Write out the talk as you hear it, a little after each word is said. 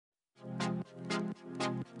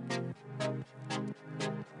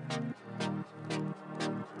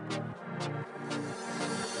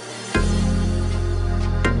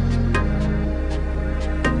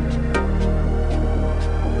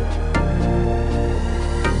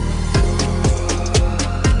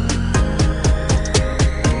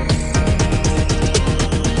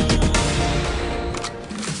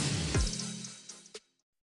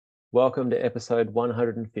welcome to episode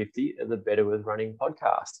 150 of the Better With Running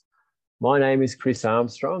podcast. My name is Chris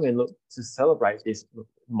Armstrong, and look, to celebrate this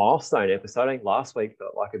milestone episode, I think last week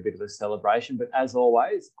felt like a bit of a celebration, but as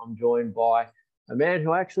always, I'm joined by a man who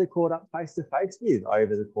I actually caught up face-to-face with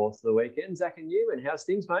over the course of the weekend, Zach and Newman. How's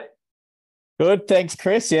things, mate? Good, thanks,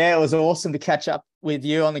 Chris. Yeah, it was awesome to catch up with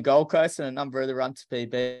you on the Gold Coast and a number of the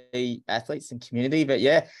Run2PB athletes and community. But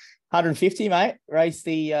yeah, 150, mate. Raise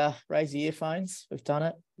the earphones. We've done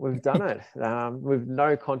it. We've done it. With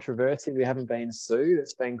no controversy. We haven't been sued.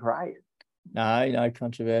 It's been great. No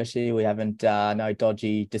controversy. We haven't no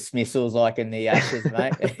dodgy dismissals like in the Ashes,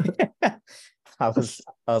 mate. I was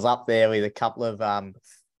up there with a couple of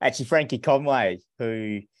actually Frankie Conway,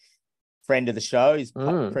 who friend of the show, is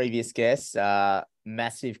previous guest,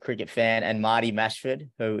 massive cricket fan, and Marty Mashford,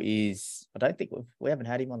 who is, I don't think we haven't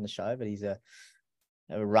had him on the show, but he's a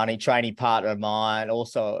running training partner of mine,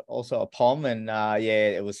 also a POM, and yeah,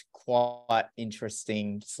 it was quite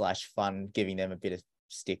interesting / fun giving them a bit of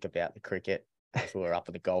stick about the cricket as we were up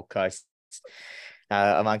at the Gold Coast,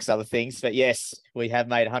 amongst other things. But yes, we have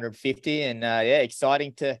made 150, and yeah,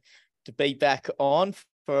 exciting to be back on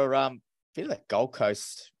for bit of a Gold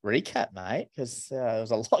Coast recap, mate, because there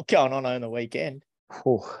was a lot going on the weekend.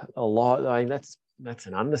 Oh, a lot. I mean, that's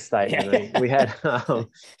an understatement. I mean, we had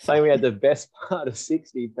we had the best part of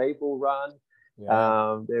 60 people run.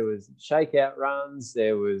 Yeah. There was shakeout runs.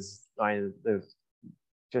 There was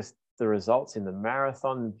just the results in the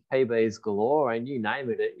marathon, PBs galore, and you name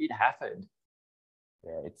it, it happened.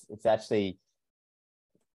 Yeah, it's actually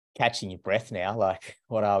catching your breath now. Like,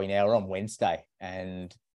 what are we now? We're on Wednesday,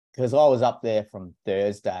 and because I was up there from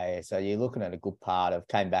Thursday, so you're looking at a good part of,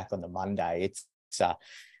 came back on the Monday.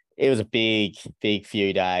 It was a big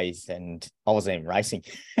few days, and I wasn't even racing.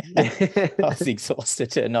 I was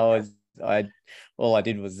exhausted, and all I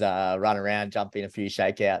did was run around, jump in a few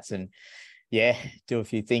shakeouts, and yeah, do a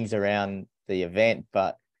few things around the event.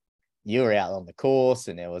 But you were out on the course,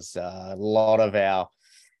 and there was a lot of our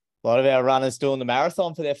runners doing the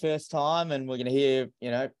marathon for their first time, and we're going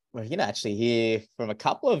to actually hear from a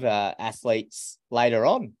couple of athletes later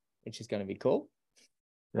on, which is going to be cool.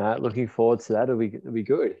 Looking forward to that. It'll be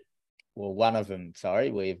good. Well, one of them,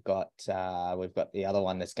 sorry, we've got the other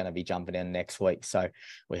one that's going to be jumping in next week. So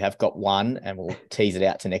we have got one, and we'll tease it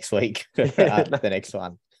out to next week for the next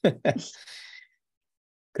one.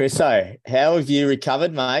 Chris, so how have you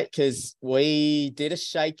recovered, mate? Because we did a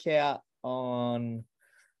shakeout on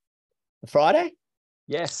Friday.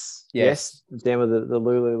 Yes. Down with the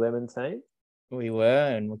Lululemon team. We were,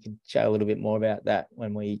 and we can chat a little bit more about that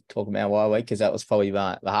when we talk about why week, because that was probably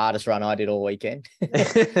the hardest run I did all weekend,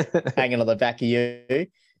 hanging on the back of you.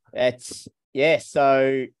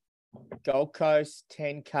 So Gold Coast,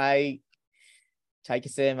 10K. Take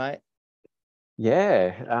us there, mate.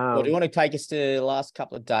 Yeah. Or do you want to take us to the last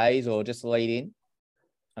couple of days, or just lead in?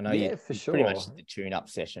 I know you for sure. Pretty much the tune-up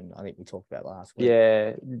session, I think we talked about last week.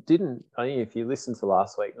 Yeah, I think if you listen to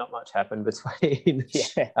last week, not much happened between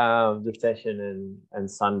the session and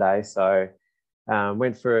Sunday. So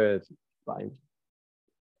went for a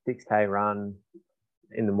 6K run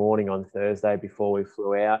in the morning on Thursday before we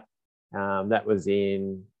flew out. That was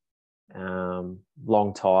in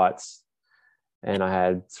long tights, and I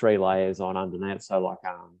had 3 layers on underneath. So like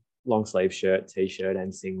long sleeve shirt, t-shirt,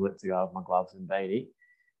 and singlet to go with my gloves and beanie.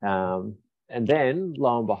 And then,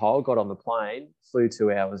 lo and behold, got on the plane, flew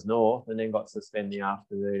 2 hours north, and then got to spend the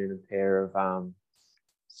afternoon in a pair of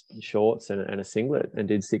shorts and a singlet, and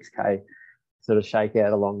did 6K sort of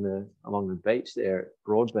shakeout along the beach there at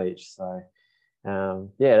Broad Beach. So,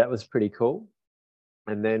 yeah, that was pretty cool.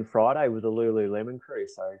 And then Friday with the Lululemon crew.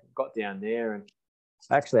 So got down there, and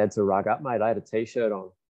I actually had to rug up, mate. I had a t-shirt on.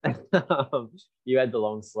 You had the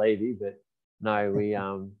long sleevey, but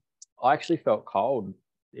no, I actually felt cold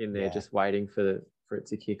in there, just waiting for it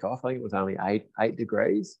to kick off. I think it was only 8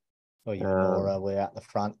 degrees. Oh, you and Laura were out the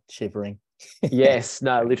front shivering. Yes,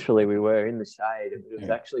 no, literally we were in the shade. It was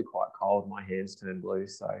actually quite cold. My hands turned blue.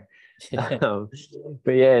 So,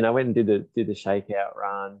 but yeah, and I went and did the shakeout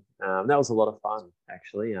run. That was a lot of fun,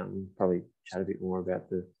 actually. Probably chat a bit more about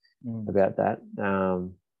that.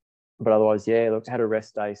 But otherwise, yeah, look, had a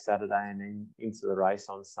rest day Saturday and then into the race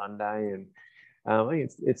on Sunday, and I think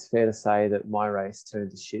it's fair to say that my race turned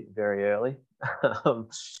to shit very early.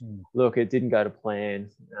 Look, it didn't go to plan,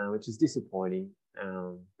 which is disappointing.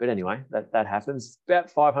 But anyway, that happens. About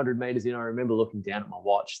 500 meters in, I remember looking down at my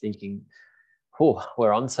watch thinking, oh,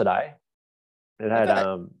 we're on today. It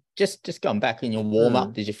had just going back in your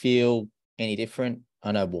warm-up, did you feel any different?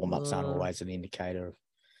 I know warm-ups aren't always an indicator of...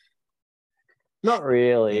 Not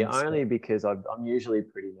really, Hence, only because I'm usually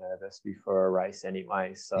pretty nervous before a race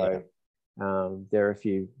anyway. So there are a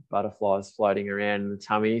few butterflies floating around in the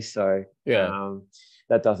tummy. So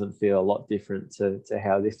that doesn't feel a lot different to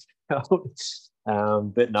how this felt. But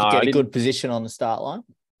no, Did you get I a didn't. good position on the start line?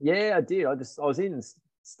 Yeah, I did. I was in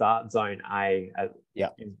start zone A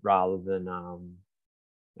rather than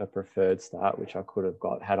a preferred start, which I could have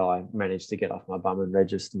got had I managed to get off my bum and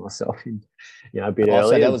register myself in, a bit earlier.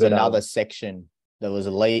 So there was another section. There was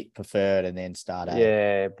elite, preferred, and then start A.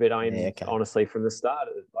 Yeah, but I mean, honestly, from the start,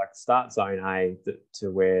 like start zone A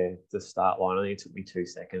to where the start line, I think it took me 2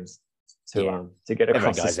 seconds to get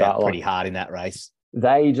across the start line. Pretty hard in that race.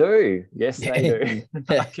 They do. Yes, they do.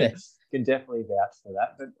 I can definitely vouch for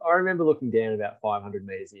that. But I remember looking down about 500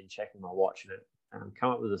 meters in, checking my watch, and it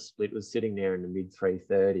come up with a split, was sitting there in the mid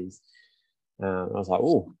 330s. I was like,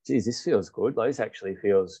 oh, geez, this feels good. Like, this actually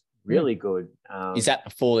feels really good. Is that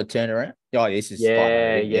before the turnaround? Oh, this is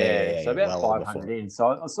 500. Yeah. So about 500 in.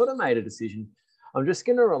 So I sort of made a decision. I'm just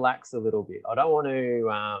going to relax a little bit. I don't want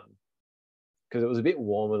to, because it was a bit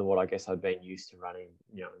warmer than what I guess I'd been used to running,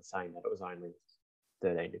 and saying that it was only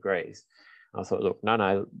 13 degrees. I thought, look,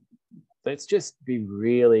 no, let's just be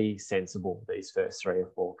really sensible these first 3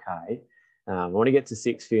 or 4K. I want to get to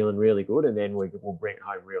 6 feeling really good, and then we'll bring it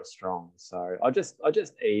home real strong. So I just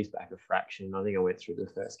eased back a fraction. I think I went through the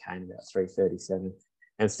first K in about 3:37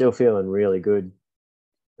 and still feeling really good.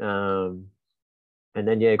 And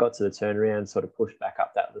then, got to the turnaround, sort of pushed back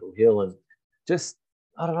up that little hill, and just,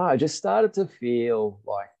 I don't know, I just started to feel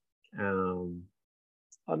like, I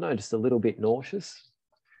don't know, just a little bit nauseous.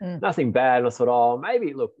 Nothing bad. And I thought,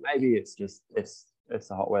 maybe it's just, it's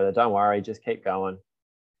the hot weather. Don't worry, just keep going.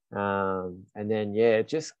 And then, it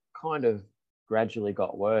just kind of gradually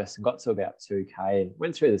got worse and got to about 2K and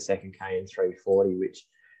went through the second K in 3:40, which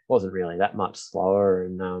wasn't really that much slower.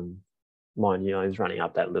 And mine, I was running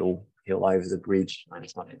up that little hill over the bridge. And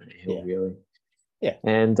it's not even a hill, really. Yeah.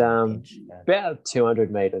 And about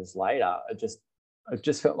 200 meters later, it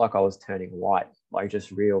just felt like I was turning white, like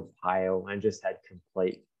just real pale, and just had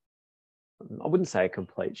I wouldn't say a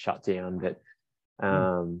complete shutdown, but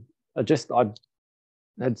I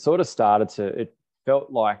had sort of started to, it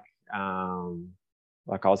felt like I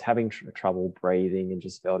was having trouble breathing and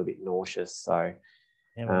just felt a bit nauseous. So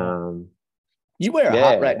you wear a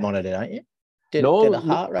heart rate monitor, don't you? Did a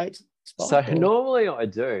heart rate spike? So normally I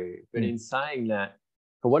do, but in saying that,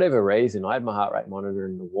 for whatever reason, I had my heart rate monitor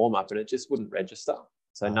in the warm up and it just wouldn't register.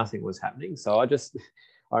 So nothing was happening. So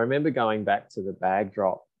I remember going back to the bag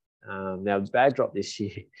drop. Now the bag drop this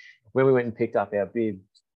year, when we went and picked up our bib,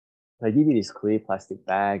 they give you this clear plastic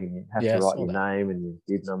bag and you have to write your name and your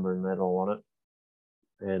bib number and that all on it.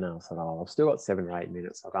 And I thought, I've still got 7 or 8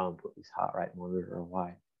 minutes. I'll go and put this heart rate monitor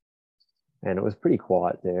away. And it was pretty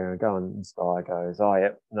quiet there. I go and this guy goes, oh,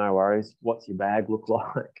 yep, no worries. What's your bag look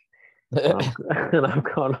like? And I've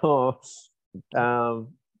gone,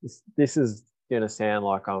 this is going to sound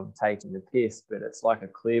like I'm taking the piss, but it's like a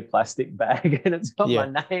clear plastic bag and it's got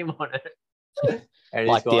my name on it. And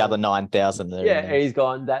like the other 9,000 there. Yeah, and he's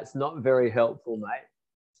gone, that's not very helpful, mate.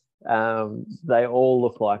 They all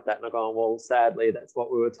look like that. And I've gone, well, sadly, that's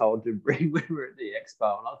what we were told to bring when we were at the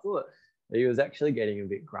expo. And I thought he was actually getting a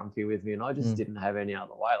bit grumpy with me, and I just didn't have any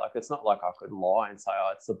other way. Like, it's not like I could lie and say,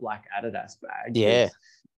 it's a black Adidas bag. Yeah.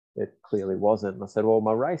 It clearly wasn't. And I said, well,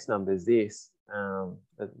 my race number is this.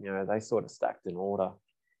 But, they sort of stacked in order.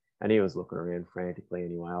 And he was looking around frantically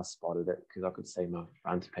anyway. I spotted it because I could see my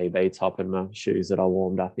Run2PB top and my shoes that I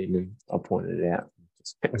warmed up in, and I pointed it out,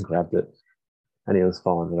 just grabbed it. And he was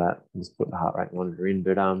fine with that. Just put the heart rate monitor in.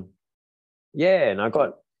 But and I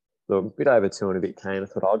got a bit over 200 bit K, and I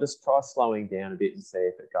thought I'll just try slowing down a bit and see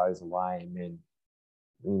if it goes away. And then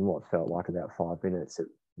in what felt like about 5 minutes, it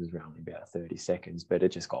was only about 30 seconds, but it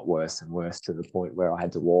just got worse and worse to the point where I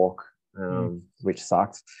had to walk, which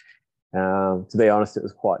sucked. To be honest, it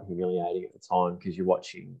was quite humiliating at the time because you're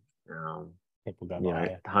watching people go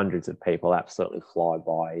by, hundreds of people absolutely fly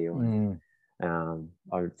by you. And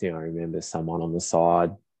I remember someone on the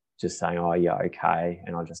side just saying, oh, yeah, okay.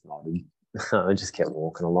 And I just nodded. I just kept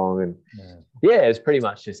walking along. And it was pretty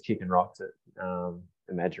much just kicking rocks at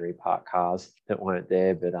imaginary parked cars that weren't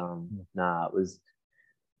there. But it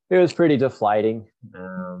was pretty deflating.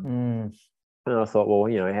 And I thought,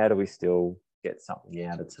 well, how do we still get something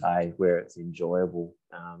out of today where it's enjoyable?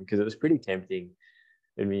 Because it was pretty tempting.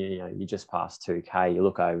 I mean, you just passed 2K, you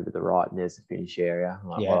look over to the right and there's the finish area. I'm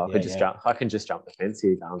like, I can just jump the fence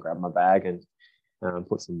here, go and grab my bag and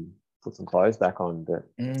put some clothes back on. But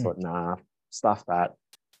I thought, nah, stuff that.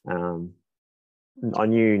 I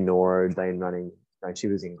knew Nora had been running she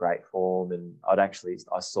was in great form, and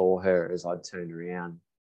I saw her as I'd turned around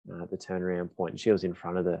at the turnaround point, and she was in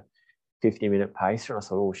front of the 50-minute pacer, and I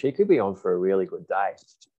thought, oh, she could be on for a really good day.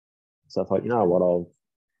 So I thought, you know what,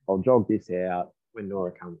 I'll jog this out. When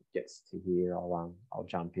Nora gets to here, I'll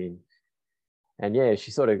jump in. And yeah,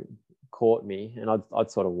 she sort of caught me, and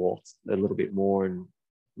I'd sort of walked a little bit more, and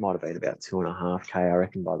might have been about 2.5K, I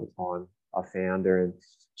reckon, by the time I found her. And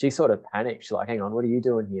she sort of panicked. She's like, hang on, what are you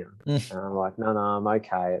doing here? And I'm like, no, I'm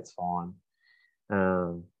okay, it's fine.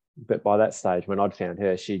 But by that stage, when I'd found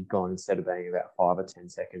her, she'd gone, instead of being about 5 or 10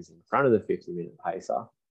 seconds in front of the 50-minute pacer,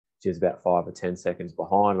 she was about 5 or 10 seconds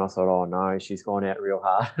behind. And I thought, oh no, she's gone out real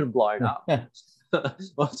hard and blown up.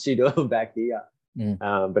 What's she doing back here?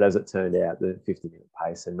 But as it turned out, the 50-minute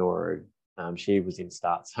pacer, Nora, she was in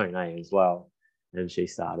start zone A as well. And she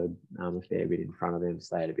started a fair bit in front of them,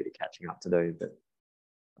 so they had a bit of catching up to do. But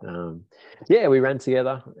yeah, we ran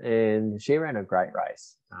together, and she ran a great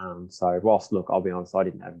race. So whilst, look, I'll be honest, I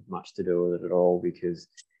didn't have much to do with it at all, because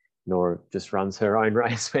Nora just runs her own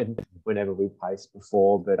race whenever we paced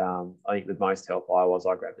before. But I think the most help I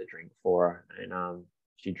grabbed a drink for her, and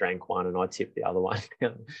she drank one, and I tipped the other one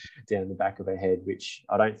down the back of her head, which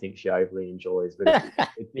I don't think she overly enjoys, but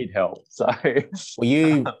it did help. So, were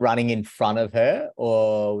you running in front of her,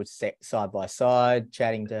 or was side by side,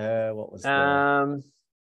 chatting to her? What was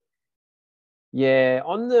yeah,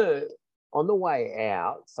 on the way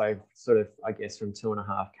out, so sort of, I guess, from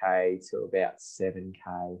 2.5K to about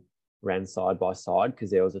 7K, ran side by side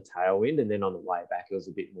because there was a tailwind, and then on the way back it was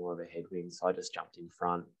a bit more of a headwind, so I just jumped in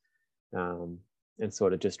front. And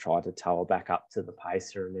sort of just tried to tow her back up to the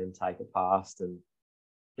pacer and then take her past. And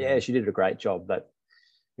yeah, she did a great job. But,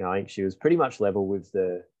 I think she was pretty much level with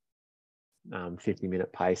the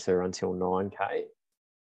 50-minute pacer until 9K.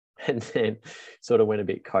 And then sort of went a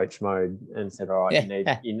bit coach mode and said, all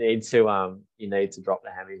right, you need to drop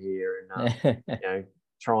the hammer here and,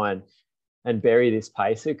 try and bury this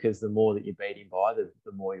pacer, because the more that you beat him by,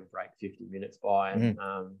 the more you break 50 minutes by. And,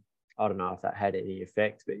 I don't know if that had any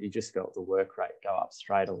effect, but you just felt the work rate go up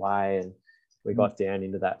straight away. And we got down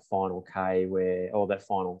into that final K or that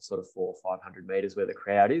final sort of 400 or 500 meters where the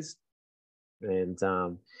crowd is. And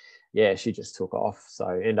yeah, she just took off. So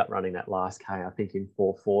ended up running that last K, I think, in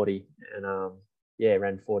 4:40, and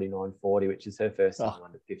ran 49:40, which is her first time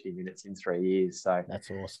under 50 minutes in 3 years. So that's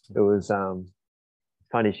awesome. It was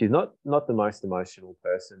funny. She's not the most emotional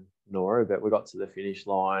person, Nora, but we got to the finish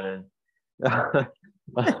line, and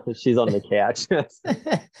she's on the couch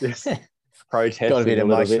just protesting. Got a bit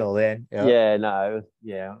emotional then. Yeah, no,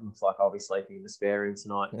 yeah, looks like I'll be sleeping in the spare room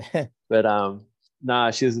tonight. But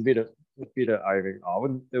no, she was a bit of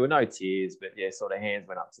over. There were no tears, but yeah, sort of hands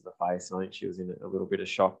went up to the face, and I think she was in a little bit of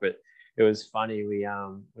shock. But it was funny. We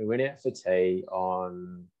went out for tea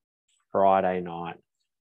on Friday night,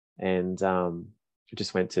 and we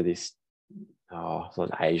just went to this. It was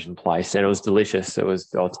an Asian place, and it was delicious. It was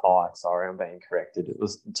Thai. Sorry, I'm being corrected. It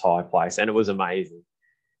was a Thai place, and it was amazing.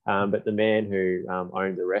 But the man who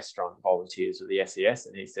owned the restaurant volunteers with the SES,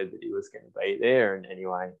 and he said that he was going to be there. And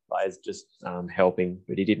anyway, I was just helping,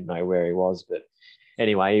 but he didn't know where he was. But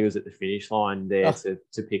anyway, he was at the finish line there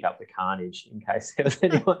to pick up the carnage in case there was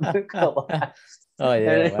anyone that collapsed. Oh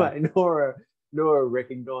yeah. And anyway, wow. Nora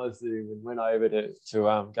recognised him and went over to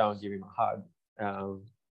go and give him a hug.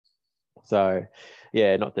 So,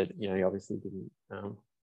 yeah, not that, he obviously didn't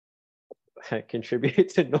contribute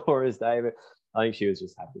to Nora's day, but I think she was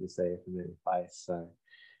just happy to see her familiar face. So,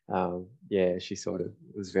 yeah, she sort of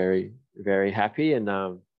was very, very happy. And,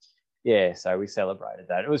 yeah, so we celebrated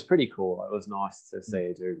that. It was pretty cool. It was nice to see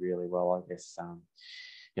her do really well, I guess,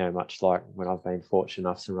 much like when I've been fortunate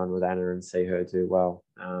enough to run with Anna and see her do well.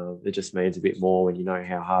 It just means a bit more when you know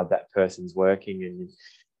how hard that person's working, and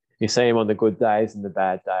you see him on the good days and the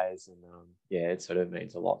bad days. And yeah, it sort of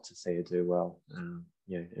means a lot to see her do well,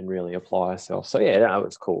 and really apply herself. So yeah, that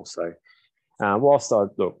was cool. So whilst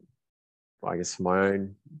I guess for my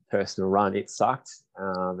own personal run, it sucked,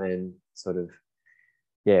 and sort of,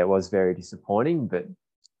 yeah, it was very disappointing, but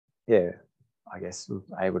yeah, I guess we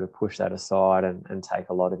were able to push that aside and take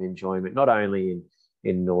a lot of enjoyment, not only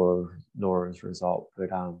in Nora's result,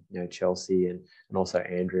 but Chelsea and also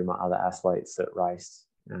Andrew, my other athletes that raced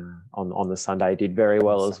on the Sunday, did very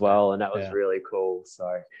well as well, and that was really cool.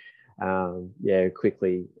 So yeah,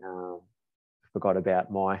 quickly forgot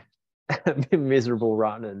about my miserable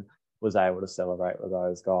run and was able to celebrate with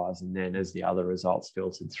those guys. And then as the other results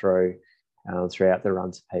filtered through throughout the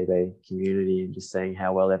Run2PB community, and just seeing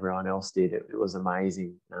how well everyone else did, it was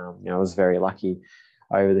amazing. I was very lucky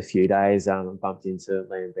over the few days. I bumped into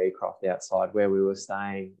Liam Beecroft outside where we were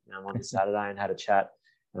staying on the Saturday and had a chat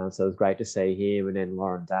So it was great to see him, and then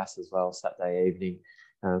Lauren Das as well Saturday evening.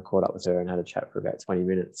 Caught up with her and had a chat for about 20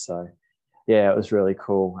 minutes. So yeah, it was really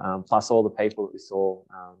cool. Plus all the people that we saw,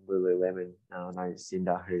 Lululemon, I know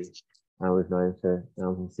Cinder, who we've known for,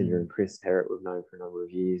 Cinder and Chris Herritt, we've known for a number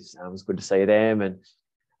of years. It was good to see them, and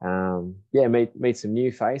yeah, meet some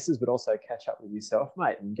new faces, but also catch up with yourself,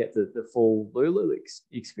 mate, and get the full Lulu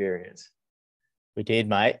experience. We did,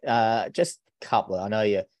 mate. Just a couple. I know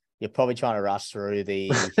you're probably trying to rush through the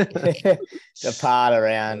the part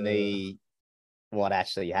around the what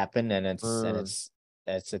actually happened, and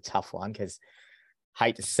it's a tough one, because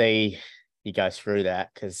hate to see you go through that,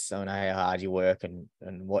 because I know how hard you work and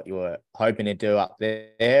what you were hoping to do up there,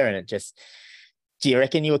 and it just. Do you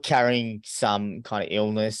reckon you were carrying some kind of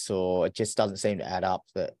illness, or it just doesn't seem to add up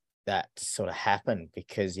that sort of happened?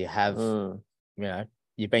 Because you have,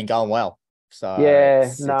 you've been going well. So yeah,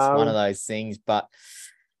 it's one of those things, but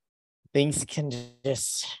things can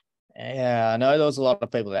just, I know there was a lot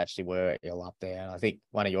of people that actually were ill up there. And I think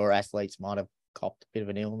one of your athletes might have copped a bit of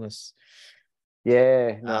an illness.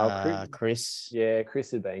 Yeah, no, Chris. Yeah,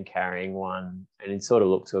 Chris had been carrying one, and he sort of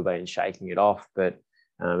looked to have been shaking it off, but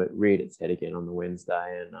it reared its head again on the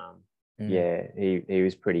Wednesday, and yeah, he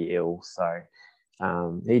was pretty ill. So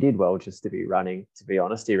he did well just to be running. To be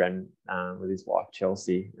honest, he ran with his wife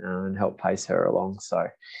Chelsea and helped pace her along. So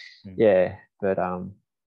yeah, but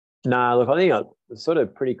no, look, I think I was sort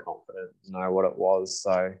of pretty confident to know what it was.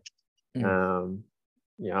 So I've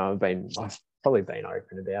probably been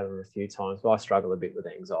open about it a few times, but I struggle a bit with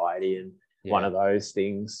anxiety, and one of those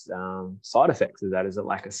things, side effects of that is a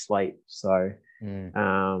lack of sleep. So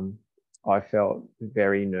I felt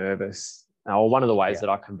very nervous. One of the ways that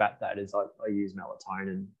I combat that is I use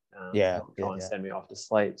melatonin to try and send me off to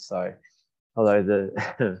sleep. So although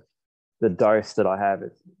the the dose that I have,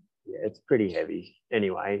 it's pretty heavy.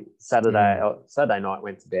 Anyway, Saturday night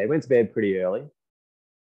went to bed pretty early,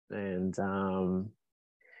 and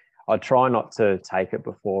I try not to take it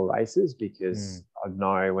before races, because I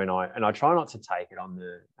know I try not to take it on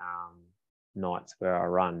the nights where I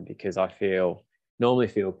run, because I normally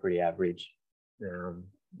feel pretty average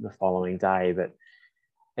the following day. But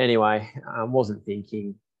anyway, wasn't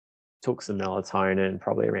thinking, took some melatonin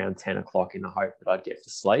probably around 10 o'clock in the hope that I'd get to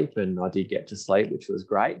sleep, and I did get to sleep, which was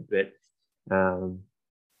great. But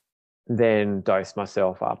then dosed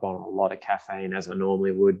myself up on a lot of caffeine, as I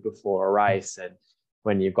normally would before a race. And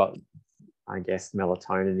when you've got, I guess,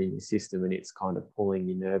 melatonin in your system, and it's kind of pulling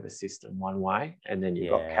your nervous system one way, and then you've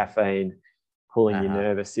got caffeine pulling your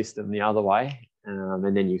nervous system the other way,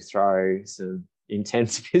 and then you throw some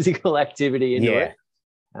intense physical activity into it.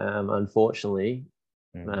 Unfortunately,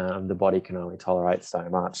 the body can only tolerate so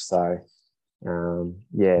much. So,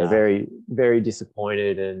 very, very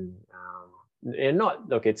disappointed, and not,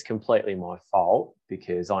 look, it's completely my fault,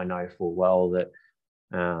 because I know full well that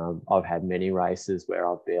I've had many races where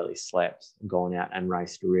I've barely slept, gone out and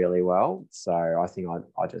raced really well. So I think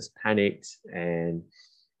I just panicked and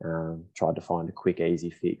tried to find a quick, easy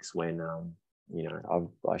fix when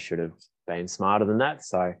I should have been smarter than that.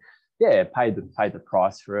 So yeah, paid the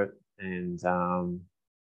price for it. And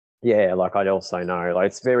like, I also know, like,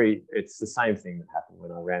 it's the same thing that happened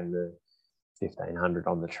when I ran the 1500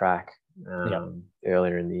 on the track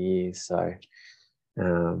earlier in the year. So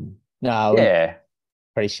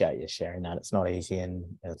appreciate you sharing that. It's not easy, and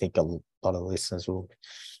I think a lot of listeners will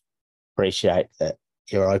appreciate that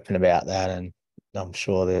you're open about that, and I'm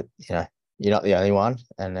sure that you're not the only one,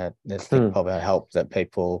 and that probably help that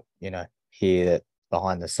people hear that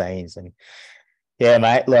behind the scenes. And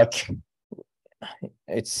mate, look,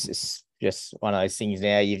 it's just one of those things.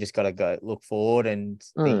 Now you've just got to go look forward and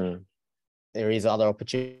think there is other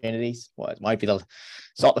opportunities. Well, it might be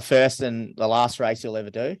it's not the first and the last race you'll ever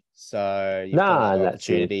do. So you've got other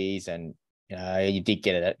opportunities, and you did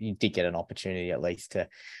get an opportunity at least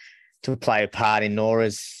to play a part in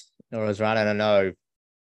Nora's run. And I know,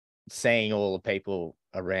 seeing all the people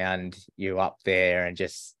around you up there, and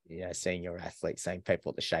just seeing your athletes, seeing people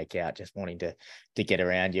at the shakeout, just wanting to get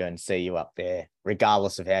around you and see you up there,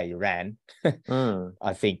 regardless of how you ran.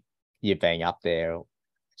 I think you being up there,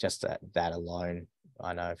 just that alone,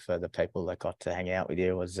 I know for the people that got to hang out with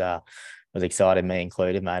you was excited, me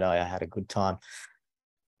included, mate. I had a good time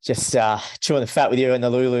just chewing the fat with you in the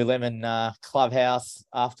Lululemon clubhouse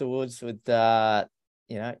afterwards, with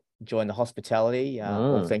enjoying the hospitality.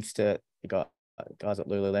 All thanks to the guys at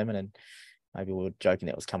Lululemon, and maybe we were joking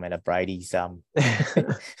that it was coming out of Brady's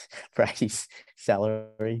Brady's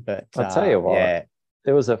salary. But I'll tell you what,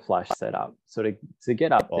 there was a flash setup sort of to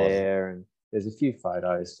get up there, and there's a few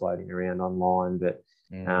photos floating around online, but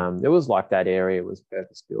It was like that area was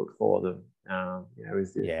purpose built for them. It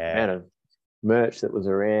was the amount of merch that was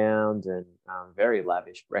around, and very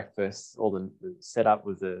lavish breakfast. All the setup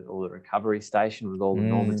with all the recovery station with all the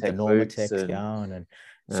Normatec boots going, and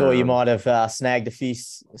so you might have snagged a few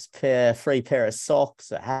free pair of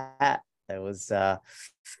socks, a hat. There was some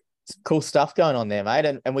cool stuff going on there,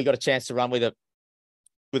 mate, and we got a chance to run with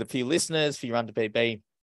a few listeners, for your Run2PB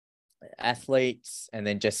athletes, and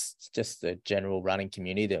then just the general running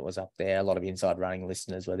community that was up there. A lot of inside running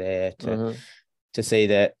listeners were there to see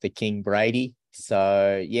the King Brady.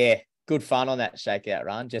 So yeah, good fun on that shakeout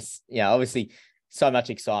run. Just, obviously so much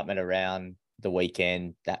excitement around the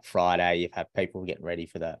weekend. That Friday, you've had people getting ready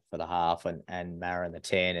for the half and Mara and the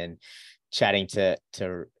 10, and chatting to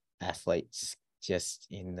athletes just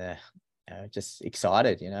in the just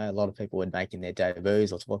excited. A lot of people were making their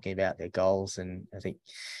debuts or talking about their goals, and I think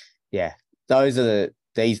those are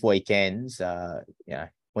these weekends,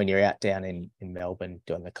 when you're out down in Melbourne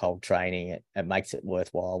doing the cold training, it makes it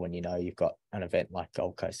worthwhile when you've got an event like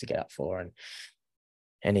Gold Coast to get up for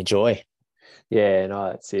and enjoy. Yeah,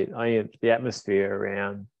 no, that's it. I mean, the atmosphere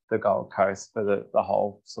around the Gold Coast for the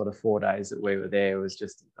whole sort of 4 days that we were there was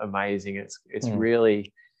just amazing. It's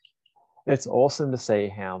really, it's awesome to see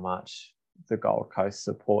how much the Gold Coast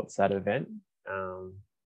supports that event.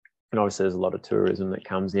 And obviously there's a lot of tourism that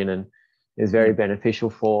comes in and is very beneficial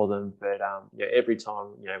for them. But every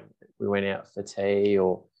time we went out for tea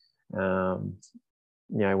or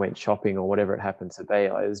went shopping or whatever it happened to be,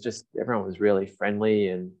 it was just, everyone was really friendly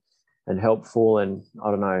and helpful. And I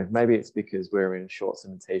don't know, maybe it's because we were in shorts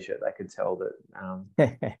and a t-shirt, they could tell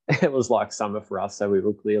that it was like summer for us, so we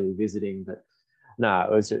were clearly visiting. But no,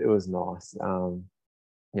 it was nice.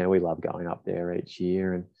 We love going up there each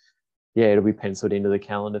year, and it'll be penciled into the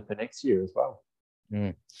calendar for next year as well.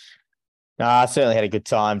 No, I certainly had a good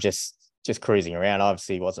time just cruising around.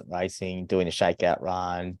 Obviously wasn't racing, doing a shakeout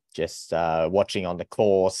run, just watching on the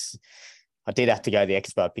course. I did have to go to the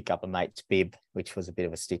expo, pick up a mate's bib, which was a bit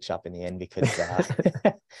of a stitch up in the end because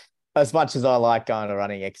as much as I like going to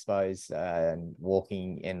running expos and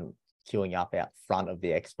walking and queuing up out front of the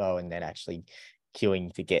expo and then actually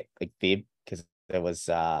queuing to get the bib, because there was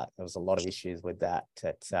a lot of issues with that.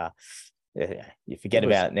 You forget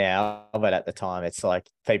about it now, but at the time it's like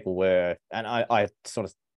people were, and I sort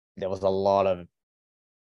of, there was a lot of,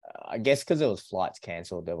 I guess because there was flights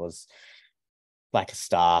cancelled, there was lack of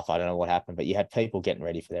staff. I don't know what happened, but you had people getting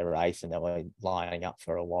ready for their race and they were lining up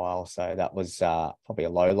for a while. So that was probably a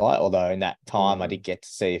low light. Although in that time I did get to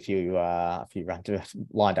see a few runners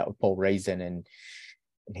lined up with Paul Reason and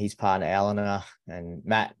his partner Eleanor and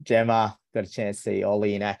Matt Gemma. Got a chance to see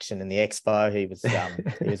Ollie in action in the expo. He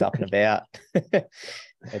was up and about.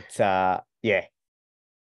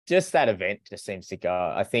 Just that event just seems to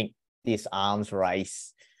go. I think this arms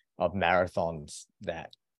race of marathons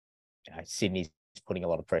that Sydney's putting a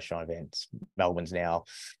lot of pressure on events. Melbourne's now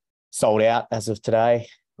sold out as of today.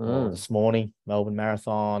 This morning, Melbourne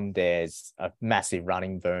Marathon. There's a massive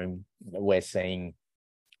running boom that we're seeing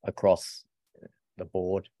across the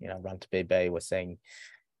board. Run2PB, we're seeing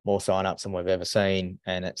more sign-ups than we've ever seen,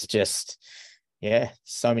 and it's just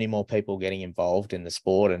so many more people getting involved in the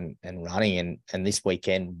sport and running, and this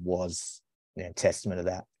weekend was testament of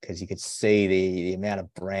that, because you could see the amount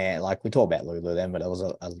of brand, like we talk about Lulu then, but there was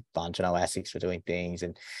a bunch of ASICs were doing things,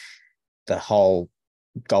 and the whole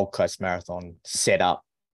Gold Coast Marathon setup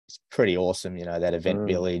is pretty awesome. That event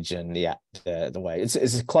village and the way it's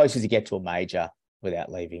as close as you get to a major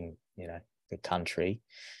without leaving the country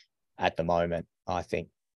at the moment, I think.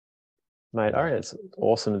 Mate, I reckon it's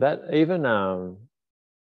awesome. That even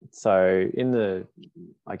so in the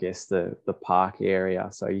park area,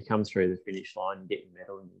 so you come through the finish line, you get your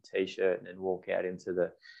medal and your t-shirt, and then walk out into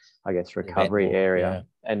the recovery area,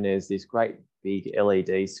 and there's this great big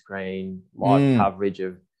LED screen live coverage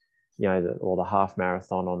of the half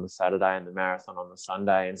marathon on the Saturday and the marathon on the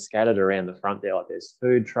Sunday, and scattered around the front there, like there's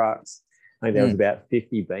food trucks. I think there was about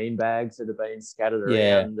 50 bean bags that have been scattered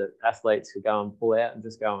around that athletes could go and pull out and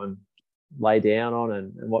just go and lay down on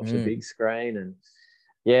and watch the big screen. And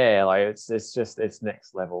it's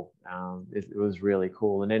next level. It was really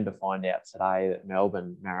cool. And then to find out today that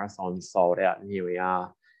Melbourne Marathon sold out, and here we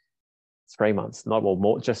are 3 months,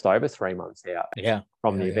 just over 3 months out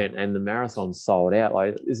from the event, and the marathon sold out.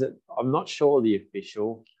 I'm not sure the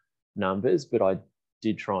official numbers, but I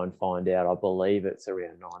did try and find out. I believe it's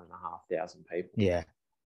around 9,500 people. Yeah.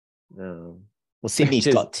 Well, Sydney's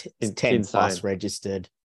got 10 plus registered.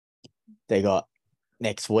 They got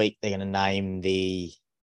next week, they're going to name the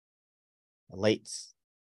elites.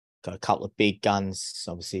 Got a couple of big guns,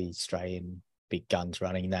 obviously Australian big guns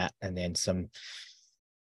running that, and then some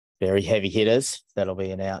very heavy hitters that'll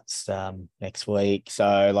be announced next week.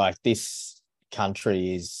 So like this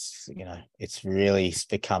country is, it's really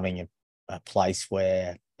becoming a place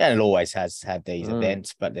where, and it always has had these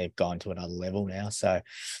events, but they've gone to another level now. So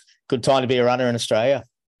good time to be a runner in Australia.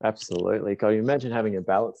 Absolutely. Can you imagine having a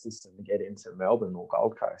ballot system to get into Melbourne or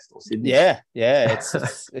Gold Coast or Sydney? Yeah.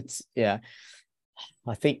 It's yeah.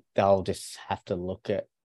 I think they'll just have to look at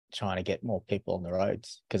trying to get more people on the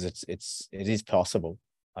roads, because it is possible.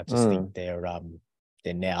 I just think they're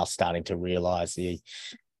now starting to realise the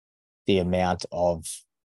amount of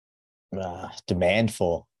demand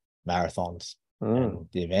for marathons and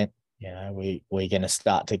the event. We're going to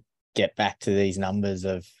start to get back to these numbers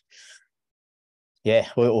of,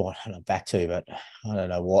 not back to, but I don't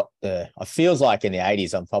know what it feels like in the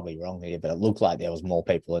 80s. I'm probably wrong here, but it looked like there was more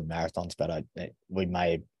people in marathons, but we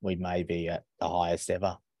may be at the highest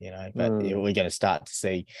ever, but we're going to start to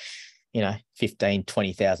see, 15,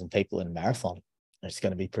 20,000 people in a marathon. It's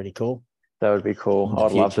going to be pretty cool. That would be cool.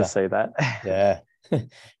 I'd love to see that. Yeah.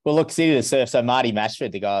 Well, look, City to Surf. So Marty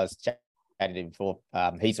Mashford, the guy I was chatting to before,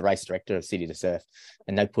 he's the race director of City to Surf,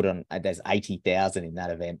 and they put on, there's 80,000 in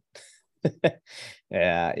that event.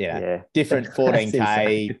 Yeah. Different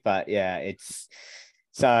 14K, but it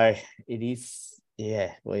is.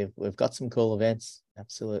 Yeah, we've got some cool events.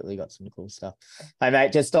 Absolutely got some cool stuff. Hey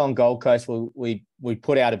mate, just on Gold Coast, we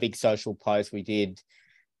put out a big social post. We did a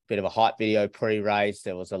bit of a hype video pre-race.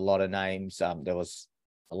 There was a lot of names. There was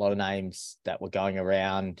a lot of names that were going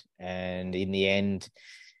around, and in the end,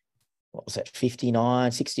 what was it?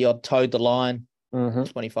 59, 60 odd towed the line.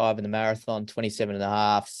 25 in the marathon, 27 and a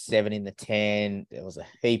half, 7 in the 10. There was a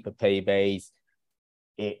heap of PBs.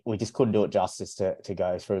 We just couldn't do it justice to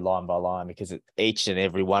go through line by line, because each and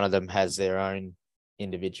every one of them has their own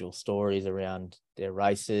individual stories around their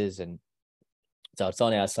races. And so it's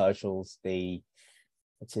on our socials, the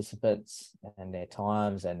participants and their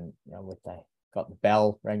times, and if they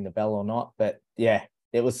rang the bell or not. But yeah,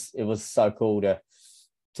 it was so cool to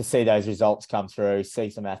see those results come through, see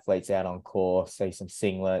some athletes out on course, see some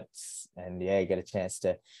singlets, and get a chance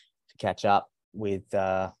to catch up with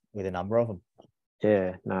a number of them.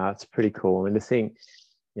 Yeah, no, it's pretty cool. And to think,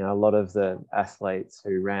 a lot of the athletes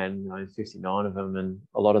who ran, 59 of them, and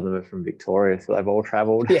a lot of them are from Victoria, so they've all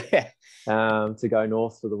travelled to go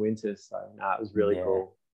north for the winter. So it was really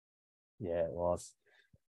cool. Yeah, it was.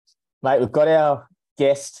 Mate, we've got our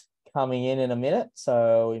guest coming in a minute,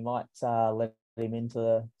 so we might let him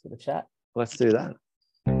into the chat. Let's do that.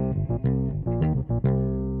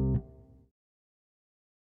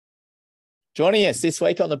 Joining us this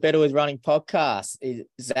week on the Better With Running podcast is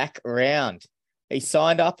Zach Round. He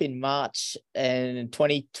signed up in March in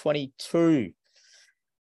 2022.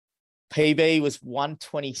 PB was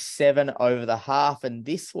 127 over the half, and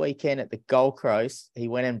this weekend at the Gold Coast, he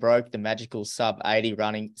went and broke the magical sub 80,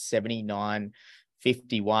 running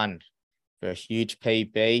 79.51 for a huge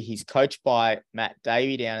PB. He's coached by Matt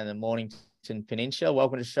Davey down in the Mornington Peninsula.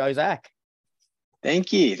 Welcome to the show, Zach.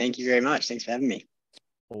 Thank you. Thank you very much. Thanks for having me.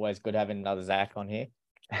 Always good having another Zach on here.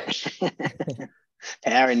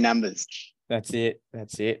 Power in numbers. That's it.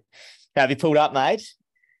 Have you pulled up, mate?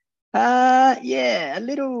 Yeah, a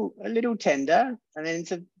little tender. I mean,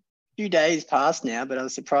 it's a few days past now, but I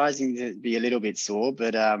was surprising to be a little bit sore.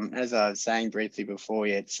 But as I was saying briefly before,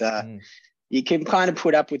 it's you can kind of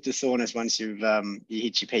put up with the soreness once you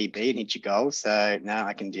hit your PB and hit your goal. So now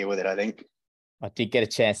I can deal with it, I think. I did get a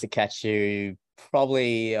chance to catch you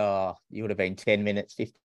probably, you would have been 10 minutes,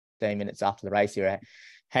 15 minutes after the race. You were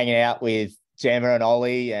hanging out with Gemma and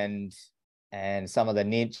Ollie and some of the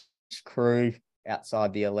Ninch crew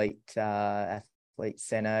outside the elite athlete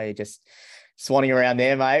centre, just swanning around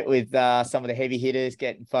there, mate, with some of the heavy hitters,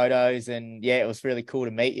 getting photos. And it was really cool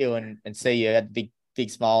to meet you and see you had a big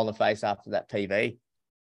smile on the face after that PB.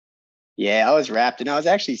 Yeah, I was wrapped, and I was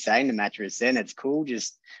actually saying to Mattress then, it's cool.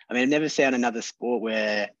 I've never seen another sport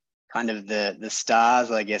where kind of the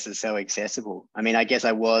stars, I guess, are so accessible. I mean, I guess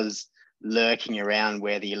I was lurking around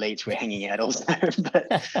where the elites were hanging out also,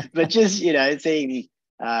 but just, seeing,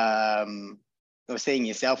 seeing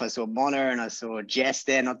yourself, I saw Mona and I saw Jess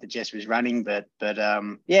there, not that Jess was running, but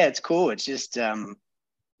it's cool. It's just,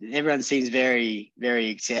 everyone seems very,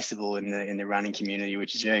 very accessible in the running community,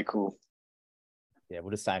 which is very cool. Yeah, we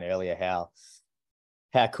were just saying earlier how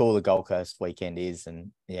cool the Gold Coast weekend is,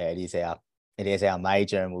 and it is our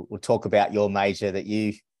major, and we'll talk about your major that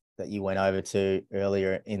you went over to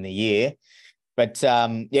earlier in the year. But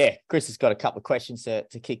Chris has got a couple of questions to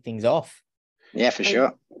kick things off. Yeah, for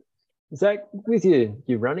sure. Zach, with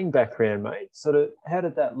your running background, mate, sort of how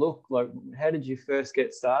did that look? Like, how did you first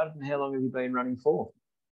get started, and how long have you been running for?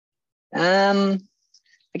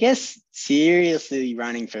 I guess seriously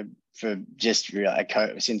running for just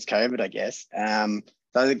since COVID, I guess. So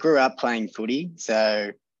I grew up playing footy,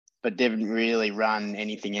 but didn't really run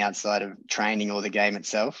anything outside of training or the game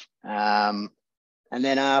itself. And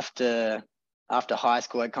then after high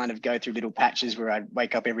school, I'd kind of go through little patches where I'd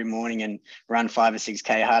wake up every morning and run 5 or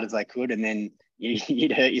 6K hard as I could, and then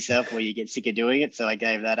you'd hurt yourself or you get sick of doing it. So I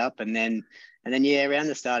gave that up, and then yeah, around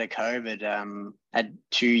the start of COVID, had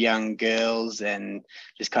 2 young girls, and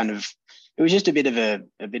just kind of, it was just a bit of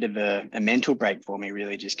a mental break for me,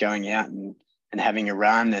 really, just going out and having a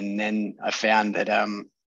run. And then I found that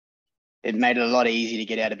it made it a lot easier to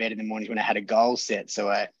get out of bed in the mornings when I had a goal set. So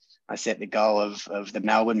I set the goal of the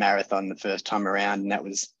Melbourne Marathon the first time around, and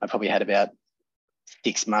I probably had about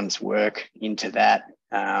 6 months work into that.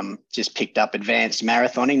 Just picked up advanced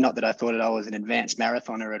marathoning. Not that I thought I was an advanced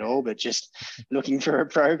marathoner at all, but just looking for a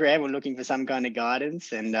program or looking for some kind of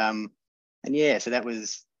guidance. And yeah, so that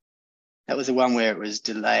was the one where it was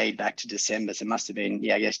delayed back to December. So it must have been,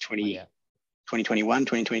 I guess 2021,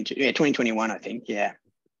 2022. Yeah, 2021, I think. Yeah.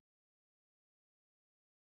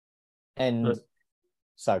 And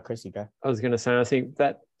so, Chris, you go. I was going to say, I think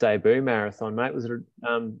that debut marathon, mate, was it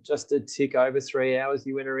just a tick over 3 hours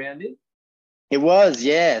you went around in? It was,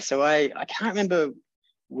 yeah. So I can't remember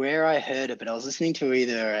where I heard it, but I was listening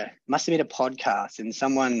to must have been a podcast, and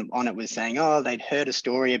someone on it was saying, they'd heard a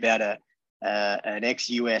story about an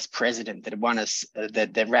ex-US president that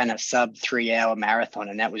that ran a sub 3 hour marathon,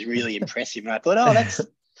 and that was really impressive. And I thought,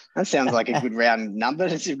 that sounds like a good round number.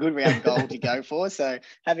 It's a good round goal to go for. So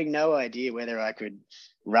having no idea whether I could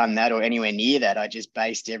run that or anywhere near that, I just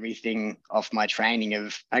based everything off my training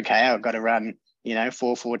of, okay, I've got to run,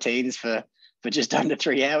 4:14s for just under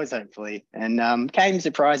 3 hours, hopefully. And came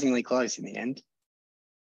surprisingly close in the end.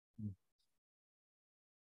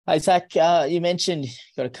 Hey, Zach, you mentioned you've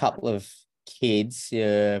got a couple of kids.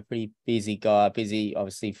 You're a pretty busy guy,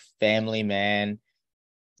 obviously family man.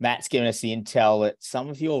 Matt's given us the intel that some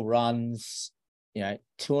of your runs,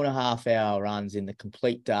 2.5 hour runs in the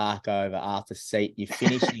complete dark over Arthur Seat,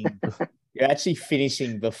 you're actually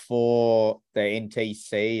finishing before the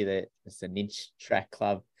NTC, it's the Ninja Track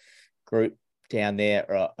Club group down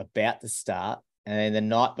there, are about to start. And then the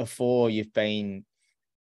night before, you've been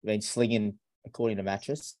slinging, according to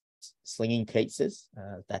Mattress, slinging pizzas.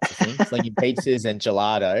 That's the thing, slinging pizzas and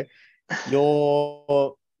gelato.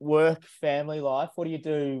 Your work, family life, what do you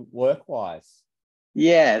do work-wise?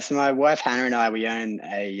 Yeah, so my wife Hannah and I, we own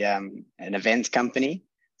an events company.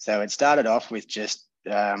 So it started off with just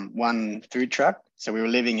one food truck. So we were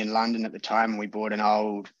living in London at the time, and we bought an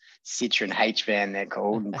old Citroen H-van, they're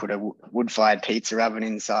called, and put a wood-fired pizza oven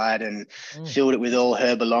inside and filled it with all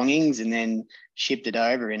her belongings, and then shipped it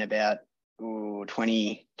over in about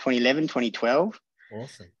 2011, 2012.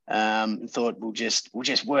 Awesome. Thought we'll just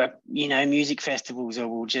work, music festivals, or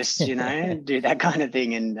we'll just, do that kind of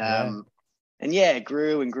thing. And it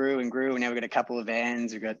grew and grew and grew. And now we've got a couple of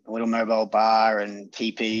vans, we've got a little mobile bar and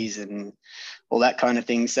teepees and all that kind of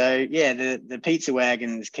thing. So yeah, the pizza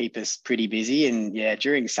wagons keep us pretty busy. And yeah,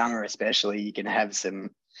 during summer especially, you can have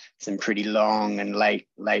some pretty long and late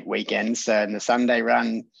weekends. So and the Sunday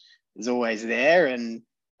run is always there. And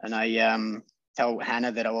I tell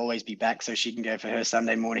Hannah that I'll always be back so she can go for her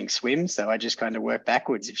Sunday morning swim. So I just kind of work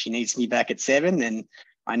backwards. If she needs me back at 7, then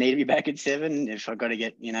I need to be back at 7. If I've got to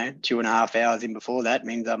get, 2.5 hours in before that,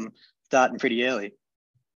 means I'm starting pretty early.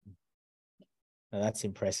 Well, that's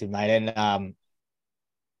impressive, mate. And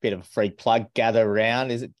bit of a free plug, Gather Round.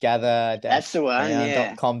 Is it gather? That's the one,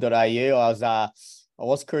 yeah. .com.au. I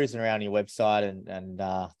was cruising around your website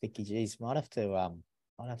and thinking, geez, might have to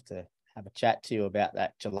have a chat to you about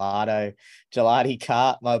that gelati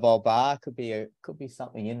cart mobile bar. Could be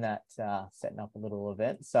something in that, setting up a little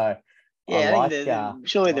event. So yeah, I think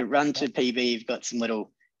surely the Run2PB, you've got some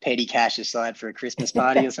little petty cash aside for a Christmas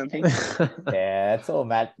party or something. Yeah, that's all.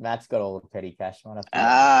 Matt's got all the petty cash.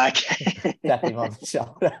 Okay. Tap him on the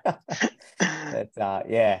shoulder. But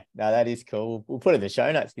that is cool. We'll put it in the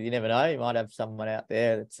show notes because you never know. You might have someone out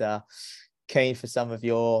there that's keen for some of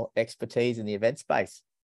your expertise in the event space.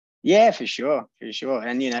 Yeah, for sure. And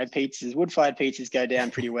pizzas, wood-fired pizzas go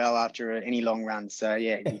down pretty well after any long run. So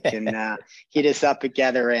yeah, you can hit us up at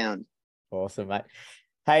Gather Round. Awesome, mate.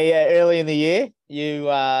 Hey, early in the year, you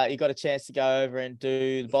got a chance to go over and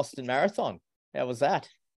do the Boston Marathon. How was that?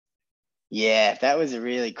 Yeah, that was a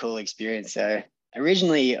really cool experience. So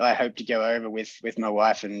originally, I hoped to go over with my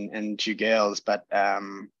wife and 2 girls, but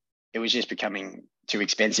it was just becoming too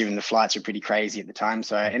expensive, and the flights were pretty crazy at the time.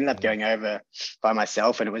 So I ended up going over by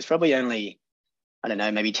myself, and it was probably only, I don't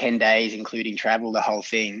know, maybe 10 days, including travel, the whole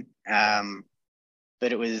thing.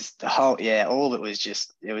 but it was the whole, all of it was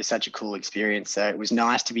just, it was such a cool experience. So it was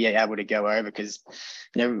nice to be able to go over because,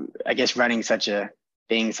 I guess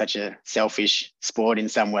being such a selfish sport in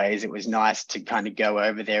some ways, it was nice to kind of go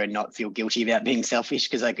over there and not feel guilty about being selfish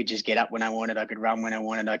because I could just get up when I wanted, I could run when I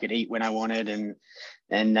wanted, I could eat when I wanted, and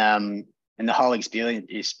the whole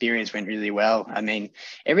experience went really well. I mean,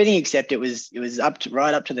 everything except it was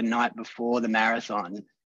right up to the night before the marathon,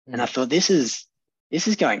 and I thought this is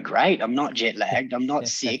going great. I'm not jet lagged. I'm not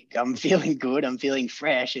sick. I'm feeling good. I'm feeling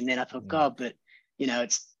fresh. And then I thought, God, but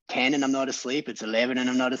it's 10 and I'm not asleep. It's 11 and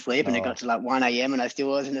I'm not asleep. And it got to like 1 a.m. and I still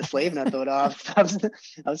wasn't asleep. And I thought,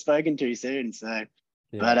 I've spoken too soon. So,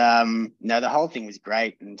 but no, the whole thing was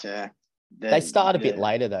great. And they start a bit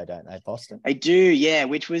later though, don't they, Boston? I do, yeah,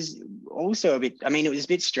 which was also a bit, I mean, it was a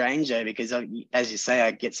bit strange though, because as you say,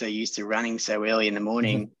 I get so used to running so early in the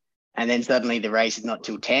morning. And then suddenly the race is not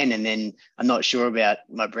till 10. And then I'm not sure about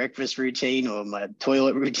my breakfast routine or my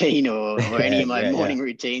toilet routine or any of my morning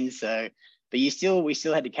routines. So, but we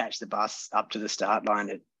still had to catch the bus up to the start line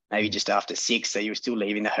at maybe just after 6. So you were still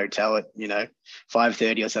leaving the hotel at,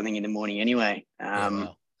 5:30 or something in the morning anyway.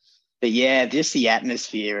 But yeah, just the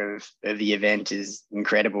atmosphere of the event is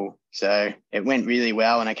incredible. So it went really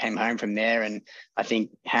well. And I came home from there and I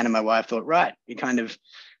think Hannah, my wife, thought, right, you kind of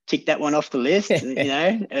tick that one off the list, and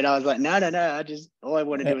I was like, no, all I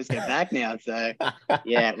want to do is go back now. So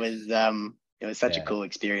yeah, it was such a cool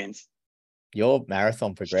experience. Your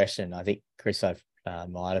marathon progression, I think Chris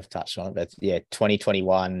might have touched on it, but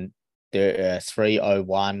 2021,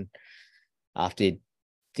 3:01. After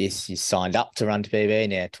this, you signed up to Run2PB.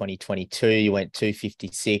 Now 2022, you went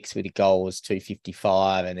 2:56 with the goal was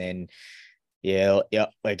 2:55, and then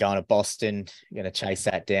we're going to Boston. You're going to chase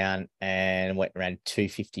that down, and went around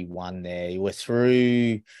 2:51 there. You were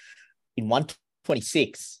through in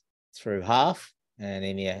 1:26 through half, and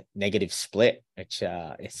then your negative split, which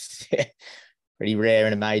is pretty rare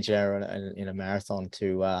in a major in a marathon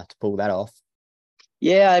to pull that off.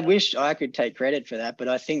 Yeah, I wish I could take credit for that, but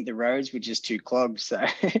I think the roads were just too clogged. So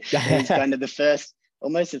it was kind of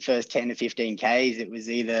almost the first 10 to 15 Ks. It was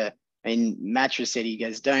either, Mattress said, he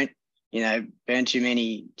goes, don't, burn too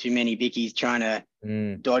many bickies trying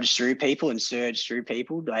to dodge through people and surge through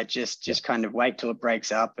people. Like just kind of wait till it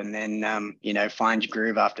breaks up and then, find your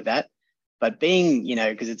groove after that. But being,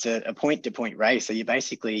 because it's a point to point race. So you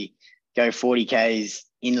basically go 40 Ks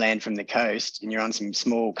inland from the coast and you're on some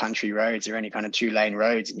small country roads or any kind of 2-lane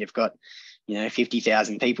roads and you've got,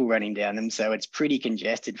 50,000 people running down them. So it's pretty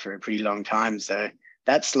congested for a pretty long time. So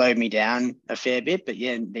that slowed me down a fair bit. But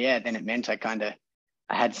then it meant I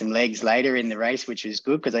had some legs later in the race, which was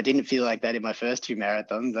good because I didn't feel like that in my first 2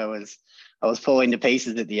 marathons. I was falling to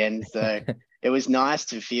pieces at the end. So it was nice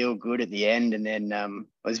to feel good at the end. And then I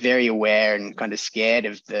was very aware and kind of scared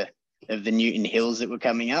of the Newton hills that were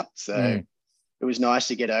coming up. So it was nice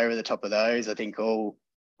to get over the top of those. I think all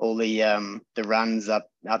the runs up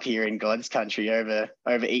here in God's country over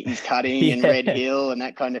Eaton's Cutting and Red Hill and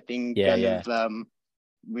that kind of thing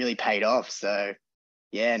really paid off. So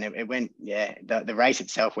yeah, and it went, the race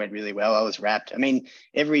itself went really well. I was wrapped. I mean,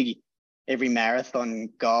 every marathon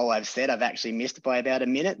goal I've set, I've actually missed by about a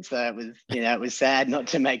minute. So it was, it was sad not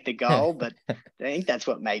to make the goal, but I think that's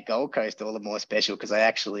what made Gold Coast all the more special because I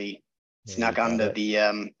actually snuck under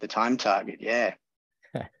the time target. Yeah.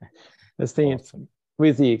 I was thinking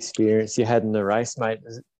with the experience you had in the race, mate,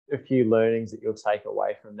 there's a few learnings that you'll take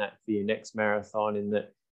away from that for your next marathon, in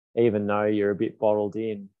that even though you're a bit bottled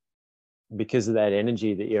in, because of that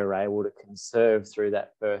energy that you're able to conserve through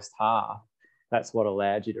that first half, that's what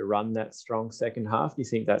allowed you to run that strong second half. Do you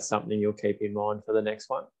think that's something you'll keep in mind for the next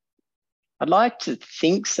one? I'd like to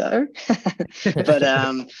think so,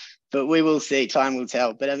 but we will see. Time will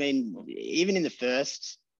tell. But I mean, even in the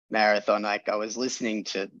first marathon, like I was listening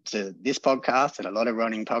to this podcast and a lot of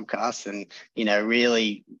running podcasts and,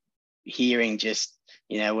 really hearing just,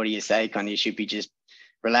 what do you say? Kind of you should be just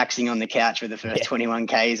relaxing on the couch for the first 21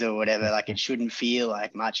 Ks or whatever. Like it shouldn't feel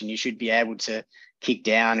like much and you should be able to kick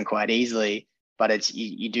down quite easily, but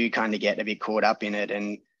you do kind of get a bit caught up in it.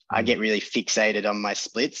 And I get really fixated on my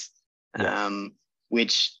splits,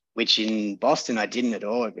 which in Boston, I didn't at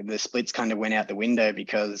all. The splits kind of went out the window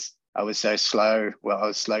because I was so slow. Well, I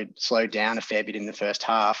was slowed down a fair bit in the first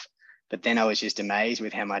half, but then I was just amazed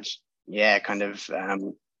with how much,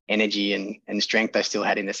 energy and strength I still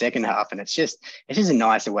had in the second half. And it's just a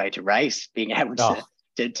nicer way to race, being able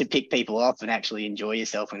to pick people off and actually enjoy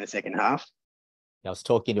yourself in the second half. I was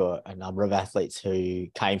talking to a number of athletes who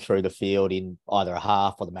came through the field in either a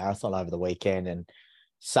half or the marathon over the weekend, and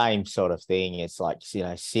same sort of thing. It's like,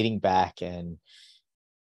 sitting back and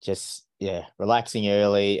just relaxing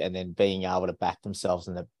early and then being able to back themselves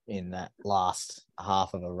in that last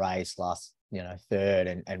half of a race, last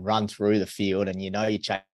third, and run through the field, and you're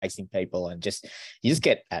chasing people, and you just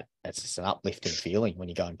get that. It's just an uplifting feeling when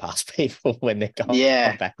you're going past people when they're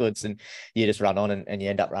going backwards, and you just run on and you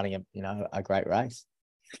end up running a great race.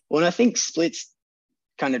 Well, I think splits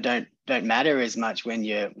kind of don't matter as much when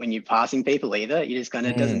you're passing people either. You just kind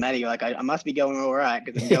of, it doesn't matter. You're like, I must be going all right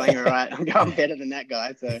because I'm going all right. I'm going better than that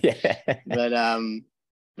guy. So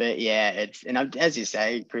but yeah, as you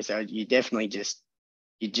say, Chris, you definitely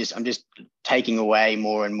I'm just taking away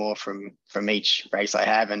more and more from each race I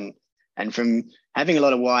have, and from having a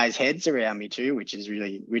lot of wise heads around me too, which is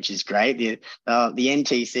great. The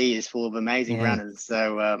NTC is full of amazing runners,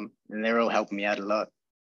 so and they're all helping me out a lot.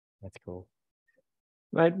 That's cool.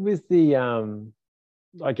 Mate, with the,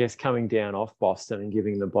 I guess, coming down off Boston and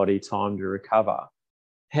giving the body time to recover,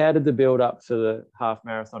 how did the build up for the half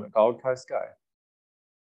marathon at Gold Coast go?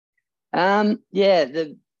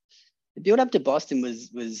 The build up to Boston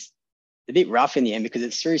was a bit rough in the end because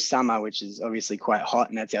it's through summer, which is obviously quite hot,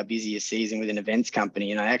 and that's our busiest season with an events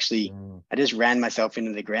company. And I just ran myself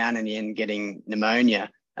into the ground in the end, getting pneumonia.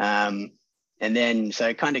 And then so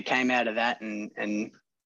it kind of came out of that and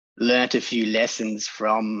learnt a few lessons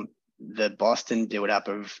from the Boston build-up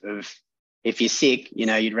of if you're sick,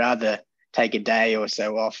 you'd rather take a day or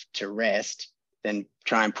so off to rest than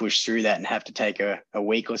try and push through that and have to take a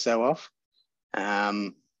week or so off.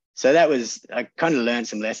 So I kind of learned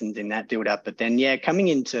some lessons in that build-up. But then, coming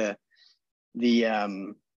into the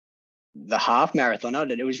half marathon,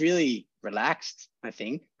 it was really relaxed, I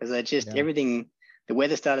think, because everything, the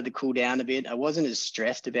weather started to cool down a bit. I wasn't as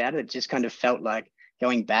stressed about it. It just kind of felt like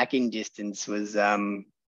going back in distance was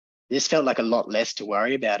just felt like a lot less to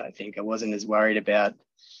worry about. I think I wasn't as worried about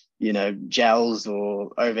gels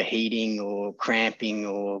or overheating or cramping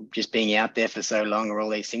or just being out there for so long or all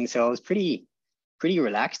these things. So I was pretty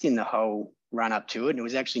relaxed in the whole run up to it, and it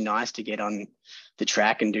was actually nice to get on the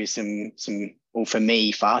track and do some well, for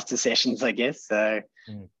me, faster sessions, I guess. So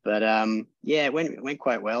but it went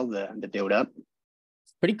quite well, the build up.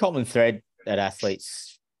 Pretty common thread that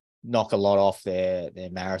athletes knock a lot off their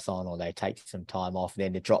marathon, or they take some time off, and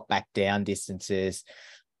then to drop back down distances,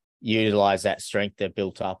 utilize that strength they've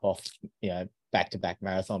built up off back-to-back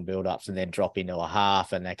marathon build-ups, and then drop into a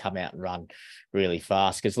half, and they come out and run really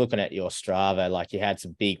fast. Because looking at your Strava, like, you had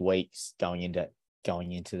some big weeks going into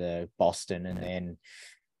the Boston, and then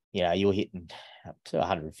you were hitting up to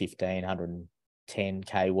 115,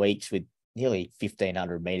 110k weeks with nearly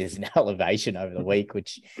 1,500 meters in elevation over the week,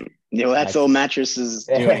 which that's all mattresses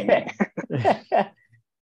doing.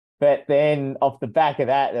 But then off the back of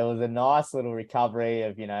that, there was a nice little recovery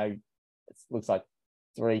of it looks like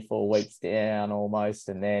 3-4 weeks down almost,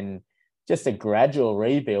 and then just a gradual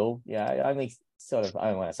rebuild. Only sort of, I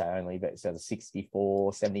don't want to say only, but sort of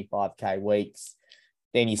 64, 75k weeks.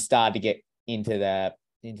 Then you start to get into the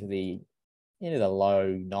low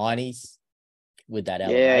 90s with that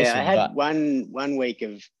elevation. I had one week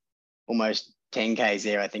of almost 10Ks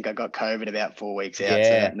there. I think I got COVID about 4 weeks out, so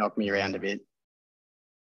that knocked me around a bit.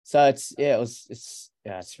 So it's a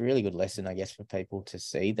really good lesson, I guess, for people to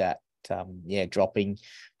see that, dropping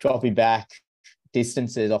back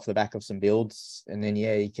distances off the back of some builds, and then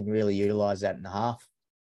you can really utilize that in the half.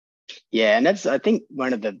 Yeah, and that's, I think,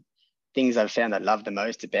 one of the things I've found I love the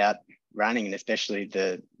most about running, and especially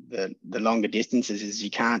the longer distances, is you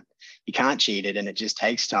can't cheat it, and it just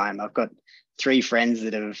takes time. I've got 3 friends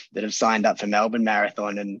that have signed up for Melbourne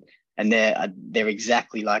Marathon, and they're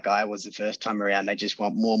exactly like I was the first time around. They just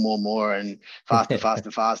want more and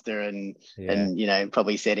faster and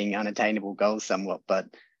probably setting unattainable goals somewhat, but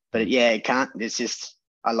it can't. It's just,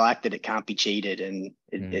 I like that it can't be cheated, and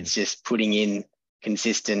it's just putting in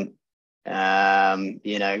consistent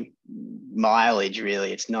mileage,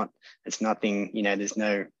 really. It's nothing, there's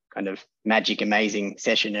no kind of magic amazing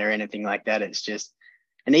session or anything like that. It's just,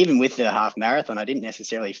 and even with the half marathon, I didn't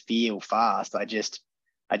necessarily feel fast. I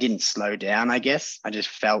didn't slow down, I guess. I just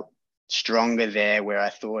felt stronger there where I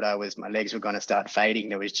thought my legs were going to start fading.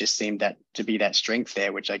 There was just seemed that to be that strength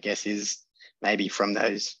there, which I guess is maybe from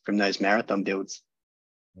those marathon builds.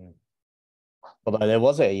 Although there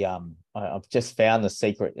was I've just found the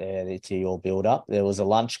secret there to your build up. There was a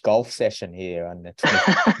lunch golf session here on the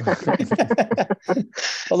 20th.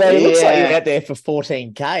 Although it looks like you're out there for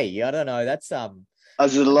 14k. I don't know. That's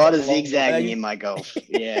There's a lot of zigzagging in my golf.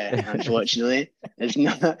 Unfortunately, it's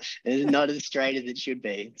not as straight as it should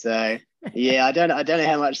be. So I don't know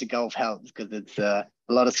how much the golf helps, because it's a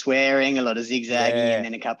a lot of swearing, a lot of zigzagging, Yeah. and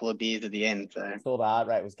then a couple of beers at the end. So I saw the heart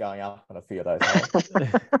rate was going up on a few of those holes.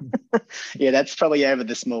 yeah, that's probably over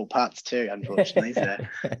the small putts too, unfortunately. So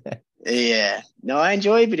yeah, no, I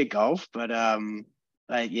enjoy a bit of golf, but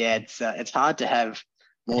yeah, it's hard to have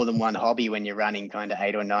more than one hobby when you're running kind of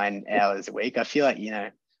 8 or 9 hours a week. I feel like, you know,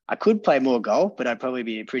 I could play more golf, but I'd probably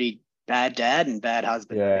be a pretty bad dad and bad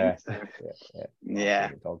husband. Yeah. I think. So, Yeah.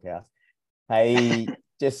 Doghouse. Hey,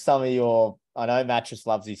 just some of your, I know Mattress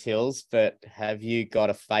loves his hills, but have you got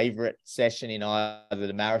a favorite session in either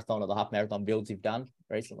the marathon or the half marathon builds you've done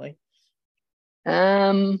recently?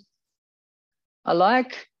 I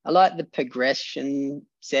like the progression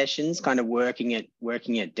sessions, kind of working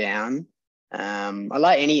it down. I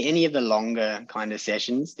like any of the longer kind of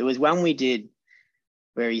sessions. There was one we did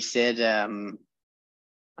where he said,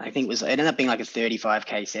 I think it ended up being like a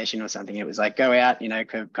 35K session or something. It was like go out, you know,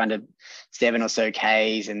 kind of 7 or so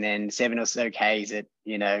Ks, and then 7 or so Ks at,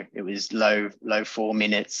 you know, it was low 4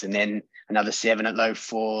 minutes, and then another 7 at low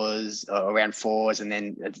 4s or around 4s, and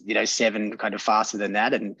then, you know, 7 kind of faster than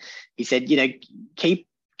that. And he said, you know,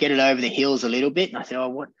 get it over the hills a little bit. And I said, oh,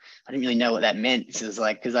 what? I didn't really know what that meant. So it was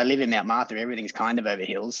like, because I live in Mount Martha, everything's kind of over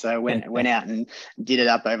hills. So I went out and did it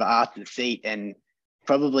up over Arthur the Seat, and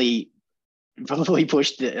probably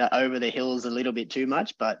pushed it over the hills a little bit too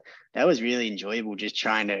much, but that was really enjoyable, just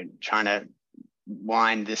trying to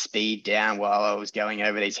wind the speed down while I was going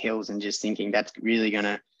over these hills, and just thinking that's really going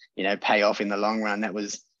to, you know, pay off in the long run. It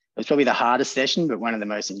was probably the hardest session, but one of the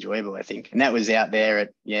most enjoyable, I think. And that was out there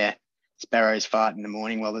at Sparrow's Fart in the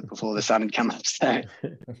morning before the sun had come up. So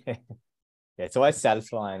yeah, it's always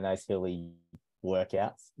satisfying, those hilly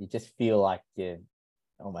workouts. You just feel like you're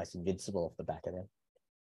almost invincible off the back of them.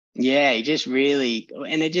 Yeah, you just really,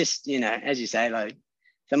 and it just, you know, as you say, like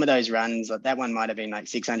some of those runs, like that one might have been like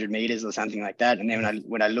 600 meters or something like that. And then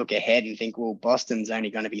when I look ahead and think, well, Boston's only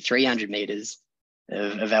going to be 300 meters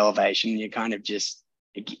of elevation, you kind of just,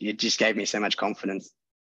 it just gave me so much confidence.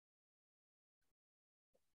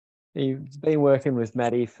 You've been working with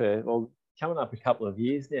Matty for, well, coming up a couple of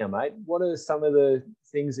years now, mate. What are some of the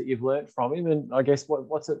things that you've learnt from him? And I guess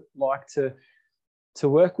what's it like to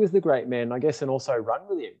work with the great man, I guess, and also run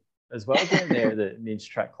with him as well down there at the Ninja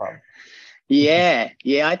Track Club? Yeah.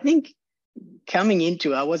 I think coming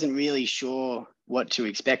into it, I wasn't really sure what to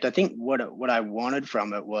expect. I think what I wanted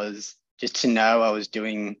from it was just to know I was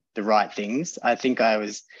doing the right things. I think I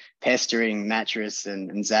was pestering Mattress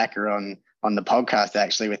and Zachar on the podcast,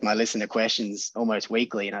 actually, with my listener questions almost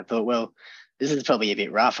weekly. And I thought, well, this is probably a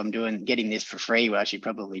bit rough. I'm getting this for free, where I should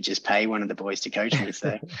probably just pay one of the boys to coach me.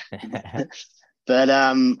 So but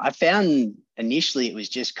I found initially it was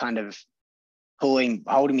just kind of holding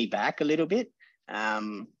me back a little bit,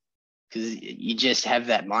 because you just have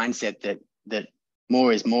that mindset that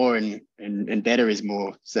more is more and better is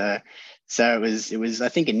more. So it was I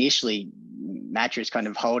think initially Mattress kind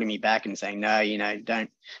of holding me back and saying, no, you know, don't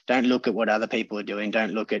look at what other people are doing.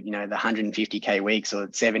 Don't look at, you know, the 150K weeks or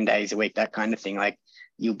 7 days a week, that kind of thing. Like,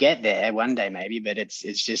 you'll get there one day maybe, but it's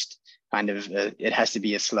just kind of it has to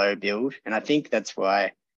be a slow build. And I think that's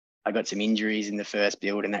why I got some injuries in the first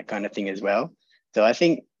build and that kind of thing as well. So I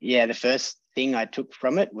think, yeah, the first thing I took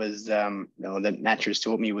from it was, that Mattress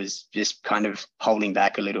taught me, was just kind of holding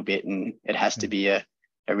back a little bit, and it has to be a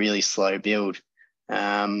really slow build.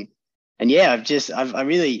 And yeah,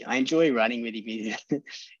 I enjoy running with him.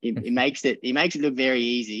 He makes it look very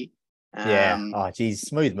easy. Oh, geez,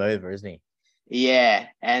 smooth mover, isn't he? Yeah,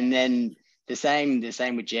 and then the same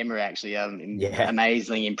with Gemma, actually. I'm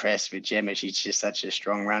amazingly impressed with Gemma. She's just such a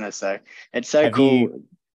strong runner. So it's so cool.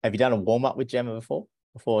 Have you done a warm up with Gemma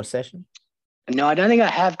before a session? No, I don't think I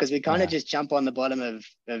have, because we kind of just jump on the bottom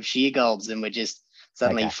of sheer gulbs and we're just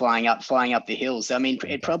suddenly flying up the hills. So I mean,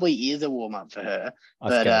 it probably is a warm up for her.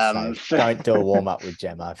 Don't do a warm up with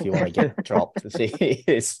Gemma if you want to get dropped.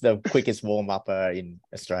 It's the quickest warm upper in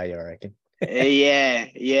Australia, I reckon.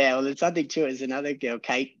 Yeah. Well, there's something to it. There's another girl,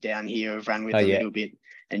 Kate, down here, I've run with a little bit,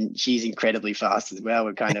 and she's incredibly fast as well.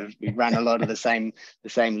 We run a lot of the same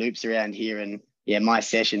loops around here, and yeah, my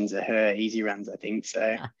sessions are her easy runs, I think.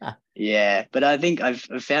 So yeah, but I think I've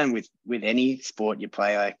found with any sport you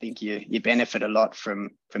play, I think you benefit a lot from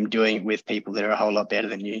doing it with people that are a whole lot better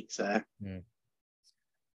than you. So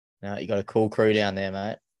no, you got a cool crew down there,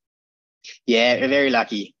 mate. Yeah, we're very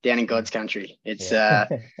lucky down in God's country. It's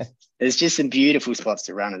there's just some beautiful spots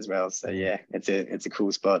to run as well. So yeah, it's a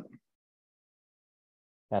cool spot.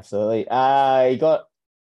 Absolutely. You got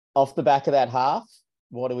off the back of that half.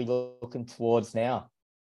 What are we looking towards now?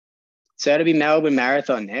 So it'll be Melbourne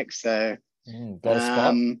Marathon next. So got a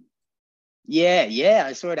spot? Yeah.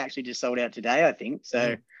 I saw it actually just sold out today, I think.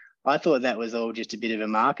 So I thought that was all just a bit of a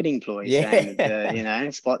marketing ploy, Yeah. saying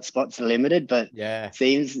that spots are limited, but Yeah.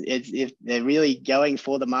 seems it's if they're really going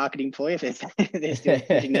for the marketing ploy, if they're still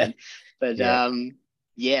pushing that. But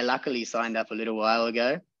luckily signed up a little while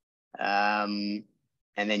ago, and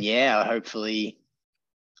then hopefully,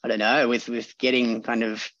 I don't know, with getting kind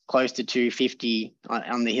of close to 250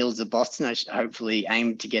 on the hills of Boston, I should hopefully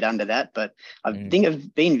aim to get under that. But I think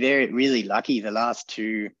I've been really lucky. The last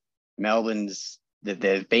two Melbournes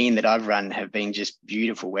that I've run have been just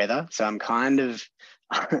beautiful weather. So I'm kind of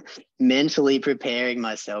mentally preparing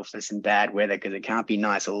myself for some bad weather, because it can't be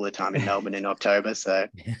nice all the time in Melbourne in October. So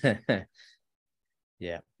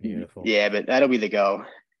yeah, beautiful. Yeah, but that'll be the goal.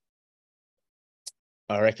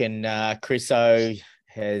 I reckon Chris O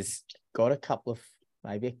has got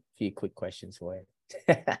maybe a few quick questions for you.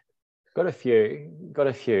 Got a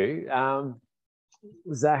few.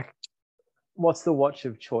 Zach, what's the watch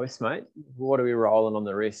of choice, mate? What are we rolling on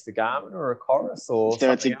the wrist? A Garmin or a Chorus or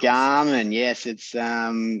so it's a else? Garmin. Yes, it's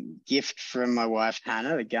gift from my wife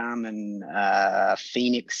Hannah. The Garmin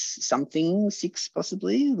Phoenix something 6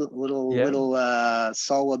 possibly. Little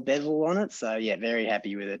solar bezel on it. So yeah, very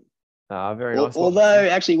happy with it. Very nice. Although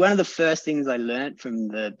actually one of the first things I learned from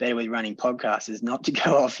the Better With Running podcast is not to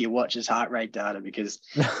go off your watch's heart rate data, because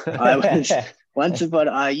I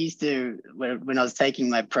used to, when I was taking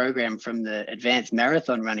my program from the advanced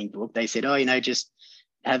marathon running book, they said, just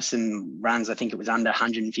have some runs. I think it was under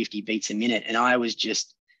 150 beats a minute. And I was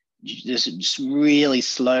just really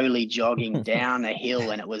slowly jogging down a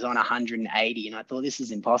hill, and it was on 180, and I thought, this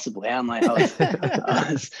is impossible. How am I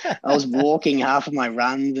was walking half of my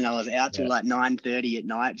runs, and I was out till like 9:30 at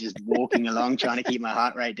night, just walking along trying to keep my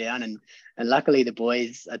heart rate down. And luckily the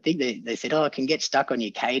boys, I think they said, it can get stuck on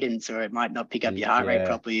your cadence, or it might not pick up your heart rate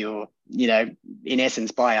properly, or in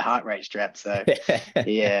essence buy a heart rate strap. So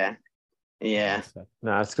yeah.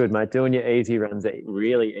 No, it's good, mate. Doing your easy runs are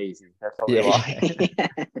really easy. That's what we like.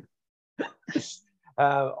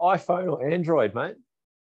 iPhone or Android, mate?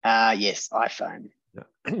 Yes, iPhone.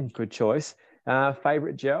 Good choice.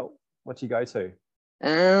 Favorite gel? What you go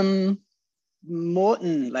to?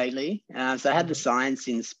 Morton lately. So I had the Science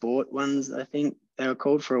in Sport ones, I think they were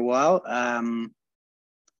called, for a while.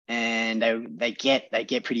 And they get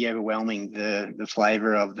pretty overwhelming, the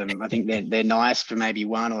flavor of them. I think they're nice for maybe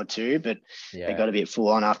one or two, but they got a bit full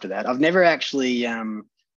on after that. I've never actually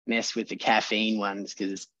messed with the caffeine ones,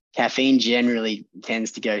 because caffeine generally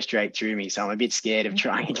tends to go straight through me. So I'm a bit scared of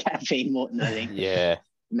trying a caffeine Morton, I think. Yeah.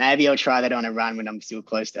 Maybe I'll try that on a run when I'm still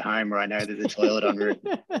close to home, where I know there's a toilet en route.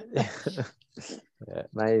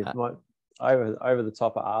 Maybe over the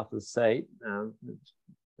top of Arthur's Seat.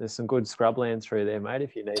 There's some good scrubland through there, mate,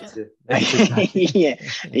 if you need to.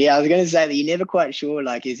 Yeah. I was going to say that you're never quite sure,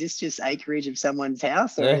 like, is this just acreage of someone's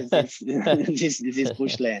house, or is this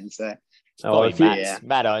bushland? So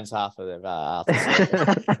Matt owns half of them.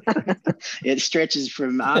 It stretches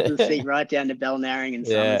from Arthur's Seat right down to Balnarring and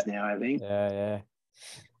Summers now, I think.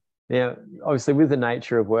 Yeah, obviously with the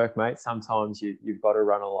nature of work, mate, sometimes you've got to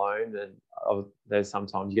run alone, and there's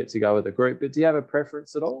sometimes you get to go with a group. But do you have a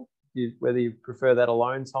preference at all? Whether you prefer that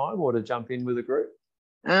alone time or to jump in with a group?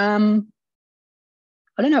 I don't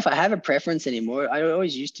know if I have a preference anymore. I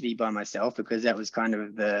always used to be by myself, because that was kind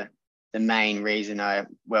of the main reason I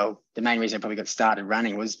probably got started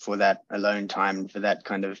running, was for that alone time, for that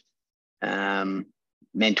kind of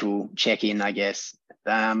mental check-in, I guess.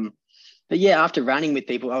 But yeah, after running with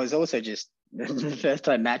people, I was also just the first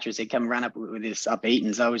time Mattress had come run up with this up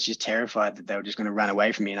Eatons, I was just terrified that they were just going to run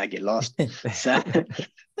away from me and I'd get lost. So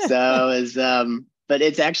I was, but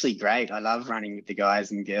it's actually great. I love running with the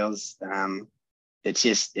guys and girls. It's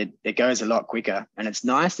just, it goes a lot quicker, and it's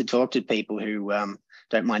nice to talk to people who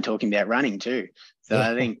don't mind talking about running too. So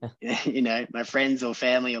I think, my friends or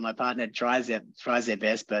family or my partner tries their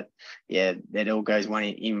best, but yeah, it all goes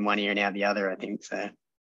in one ear and out the other, I think. So.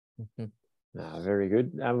 Very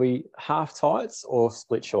good. Are we half tights or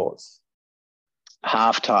split shorts?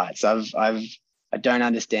 Half tights. I don't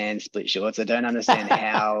understand split shorts. I don't understand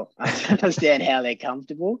how they're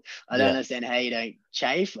comfortable. I don't understand how you don't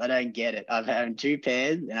chafe. I don't get it. I've had 2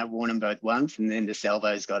 pairs and I've worn them both once, and then the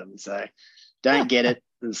Salvo's got them. So don't get it.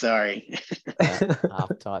 I'm sorry.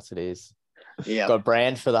 Half tights it is. Yeah. Got a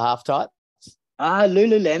brand for the half tight?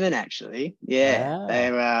 Lululemon, actually. Yeah.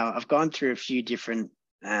 They're I've gone through a few different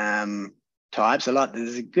types.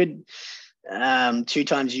 There's a good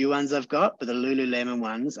 2XU ones I've got, but the Lululemon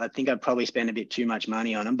ones, I think I'd probably spend a bit too much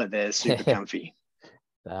money on them, but they're super comfy.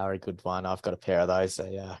 They are a good one. I've got a pair of those.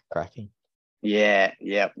 They are cracking. Yeah.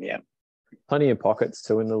 Plenty of pockets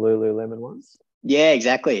too in the Lululemon ones. Yeah,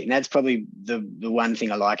 exactly. And that's probably the one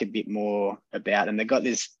thing I like a bit more about them. They've got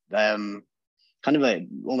this kind of a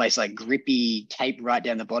almost like grippy tape right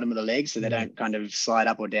down the bottom of the leg, so they don't kind of slide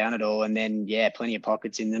up or down at all. And then plenty of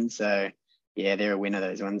pockets in them. So yeah, they're a winner,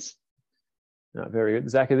 those ones. No, very good.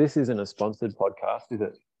 Zach, this isn't a sponsored podcast, is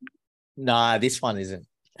it? No, this one isn't.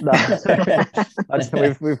 No.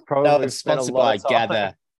 we've probably spent a sponsored lot by of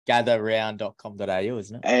time. gatherround.com.au,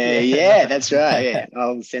 isn't it? Yeah, that's right. Yeah,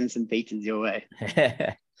 I'll send some pizzas your way.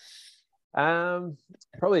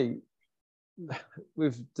 Probably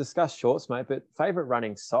we've discussed shorts, mate, but favorite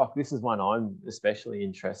running sock. This is one I'm especially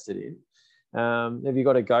interested in. Have you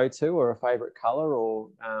got a go-to or a favorite color, or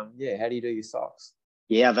how do you do your socks?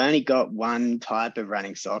 Yeah, I've only got one type of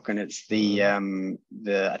running sock, and it's the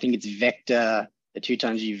I think it's Vector, the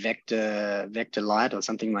 2xU Vector Light or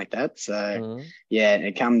something like that. So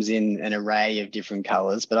it comes in an array of different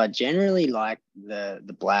colors, but I generally like the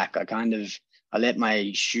black. I let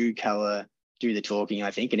my shoe color do the talking,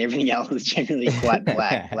 I think, and everything else is generally quite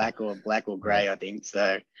black or gray, I think.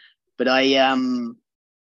 So, but I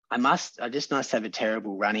just must have a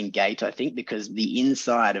terrible running gait, I think, because the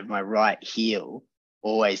inside of my right heel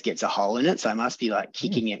always gets a hole in it. So I must be like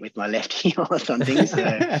kicking it with my left heel or something. So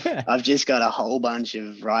I've just got a whole bunch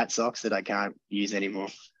of right socks that I can't use anymore.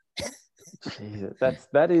 Jesus,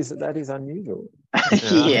 that is unusual.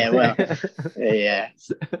 Yeah, well, yeah.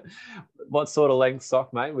 What sort of length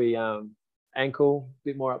sock, mate? We ankle, a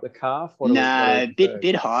bit more up the calf?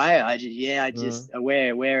 Bit higher. I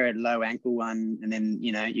wear a low ankle one, and then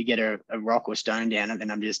you get a rock or stone down it,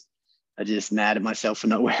 and I'm just mad at myself for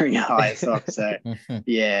not wearing a higher sock. So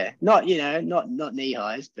yeah, not knee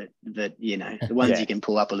highs, but the ones you can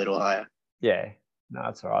pull up a little higher. Yeah, no,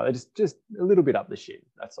 that's all right. Just a little bit up the shin.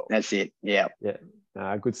 That's all. That's it. Yeah.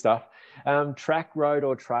 Good stuff. Track, road,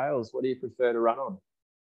 or trails? What do you prefer to run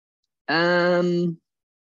on?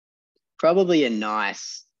 Probably a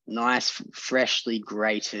nice, freshly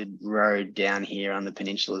grated road down here on the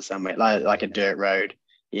peninsula somewhere, like a dirt road.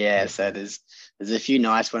 Yeah. So there's a few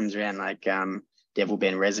nice ones around, like Devil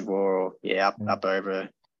Bend Reservoir, or up over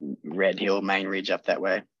Red Hill, Main Ridge, up that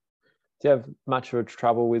way. Do you have much of a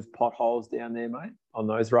trouble with potholes down there, mate, on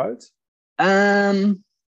those roads?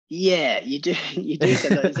 Yeah, you do.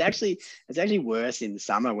 It's actually worse in the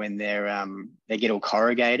summer when they get all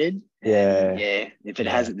corrugated. Yeah. If it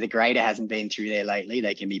hasn't, the grader hasn't been through there lately,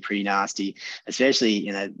 they can be pretty nasty. Especially,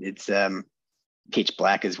 it's pitch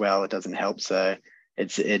black as well. It doesn't help. So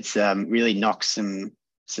it's really knocks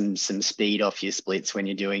some speed off your splits when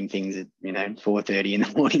you're doing things at 4:30 in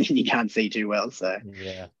the morning and you can't see too well. So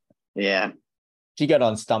yeah. Do you get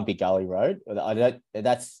on Stumpy Gully Road? Yep.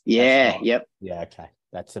 Yeah, okay.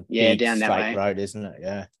 That's a big down that straight way. road, isn't it?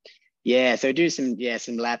 Yeah. Yeah. So do some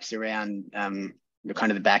laps around kind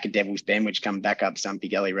of the back of Devil's Bend, which come back up Stumpy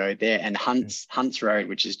Gully Road there, and Hunts Road,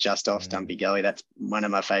 which is just off Stumpy Gully. That's one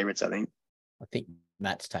of my favorites, I think. I think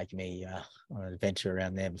Matt's taken me on an adventure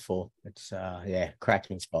around there before. It's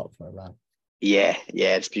cracking spot for a run. Yeah,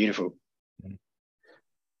 it's beautiful.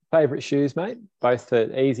 Favorite shoes, mate? Both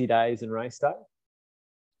for easy days and race day?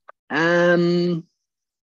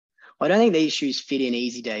 I don't think these shoes fit in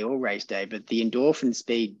easy day or race day, but the Endorphin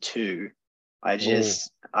Speed 2, I just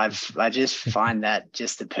find that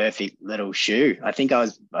just the perfect little shoe. I think I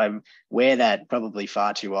wear that probably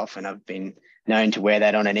far too often. I've been known to wear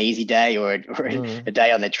that on an easy day or a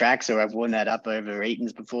day on the tracks, or I've worn that up over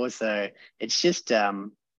Eaton's before. So it's just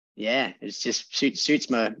it's just suits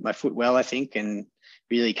my foot well, I think, and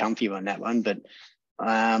really comfy on that one. But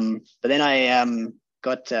then I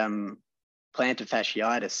got plantar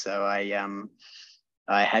fasciitis, so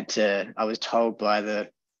I was told by the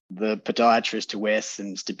podiatrist to wear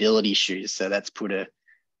some stability shoes, so that's put a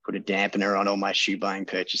dampener on all my shoe buying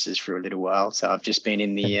purchases for a little while. So I've just been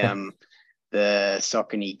in the the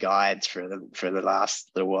Saucony guides for the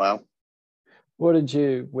last little while. What did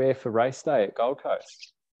you wear for race day at Gold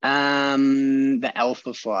Coast? The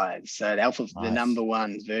Alpha 5, so Nice. the number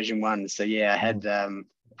 1 version 1. So I had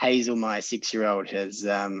Hazel, my 6-year-old, has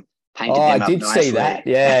painted them up nicely. I did see that.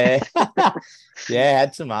 Yeah.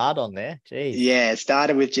 Had some art on there. Jeez. Yeah, it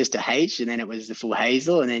started with just a H, and then it was the full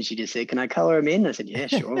Hazel, and then she just said, "Can I color them in?" I said, "Yeah,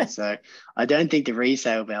 sure." So I don't think the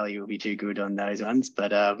resale value will be too good on those ones,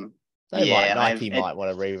 but Nike might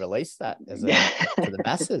want to re-release that for the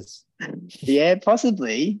masses. Yeah,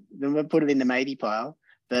 possibly. Then we'll put it in the maybe pile.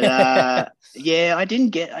 But I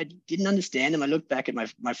didn't understand them. I looked back at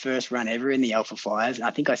my first run ever in the Alpha 5s, and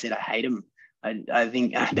I think I said I hate them. I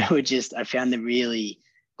think they were I found them really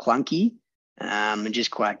clunky and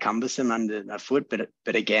just quite cumbersome under my foot.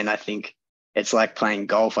 But again, I think it's like playing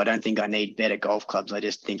golf. I don't think I need better golf clubs. I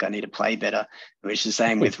just think I need to play better, which is the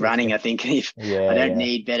same with running. I think if I don't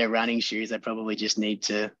need better running shoes, I probably just need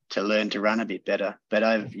to learn to run a bit better. But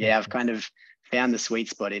I've kind of found the sweet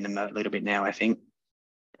spot in them a little bit now, I think.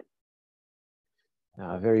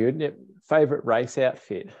 Very good. Yep. Favorite race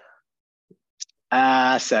outfit?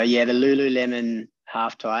 So yeah, the Lululemon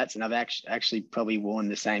half tights, and I've actually probably worn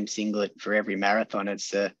the same singlet for every marathon.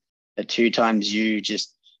 It's a 2XU,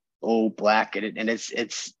 just all black, and it's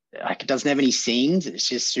like, it doesn't have any seams. It's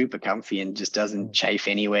just super comfy and just doesn't chafe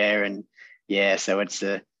anywhere. And yeah, so it's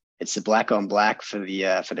the black on black for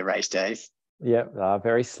the race days. Yeah,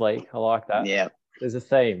 very sleek. I like that. Yeah, there's a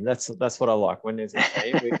theme. That's what I like. When there's a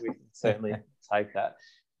theme, we can certainly take that.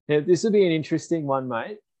 Now, this will be an interesting one,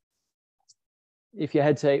 mate. If you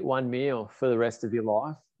had to eat one meal for the rest of your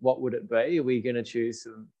life, what would it be? Are we going to choose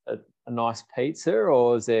a nice pizza,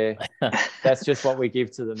 or is there that's just what we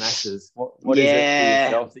give to the masses? What is it for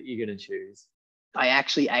yourself that you're going to choose? I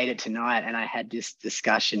actually ate it tonight, and I had this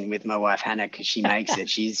discussion with my wife Hannah, because she makes it.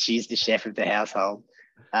 She's the chef of the household,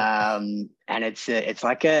 and it's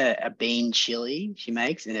like a bean chili she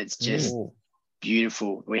makes, and it's just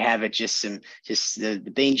beautiful. We have it just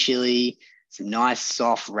the bean chili, some nice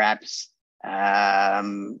soft wraps,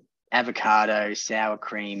 avocado, sour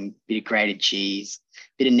cream, bit of grated cheese,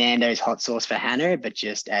 bit of Nando's hot sauce for Hannah, but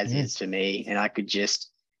just as is for me. And I could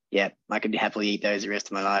happily eat those the rest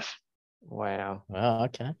of my life. Wow.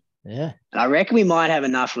 Okay. Yeah. And I reckon we might have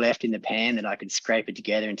enough left in the pan that I could scrape it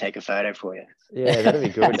together and take a photo for you. Yeah, that'd be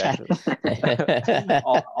good, actually.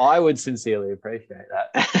 I would sincerely appreciate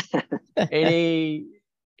that. Any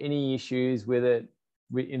issues with it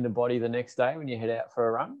in the body the next day when you head out for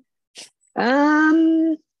a run?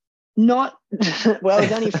 Not well.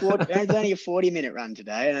 It's only a 40-minute run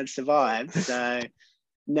today, and I've survived. So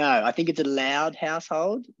no, I think it's a loud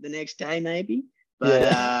household the next day, maybe.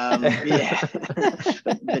 But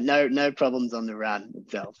but no problems on the run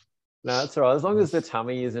itself. No, that's all right. As long as the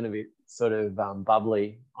tummy isn't a bit sort of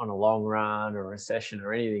bubbly on a long run or a session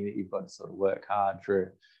or anything that you've got to sort of work hard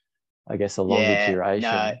through, I guess, a longer duration.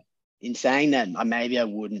 No. In saying that, maybe I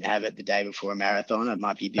wouldn't have it the day before a marathon. I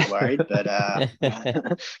might be a bit worried, but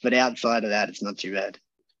but outside of that, it's not too bad.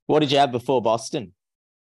 What did you have before Boston?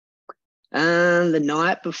 The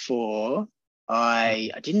night before, I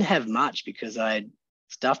didn't have much because I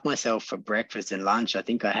stuffed myself for breakfast and lunch. I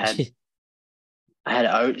think I had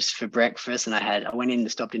oats for breakfast, and I went in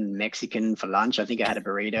and stopped in Mexican for lunch. I think I had a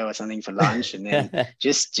burrito or something for lunch, and then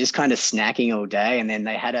just kind of snacking all day. And then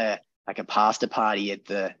they had a pasta party at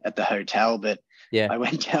the hotel, but I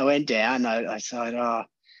went down. I said,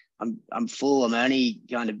 I'm full. I'm only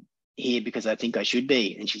going to here because I think I should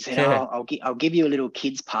be. And she said, I'll give you a little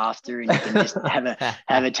kids pasta, and you can just have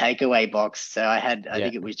a takeaway box. So I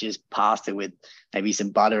think it was just pasta with maybe some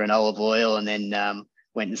butter and olive oil, and then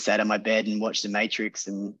went and sat on my bed and watched The Matrix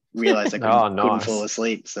and realized I couldn't fall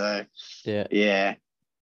asleep. So yeah.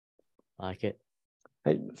 Like it.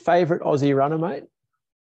 Hey, favorite Aussie runner, mate?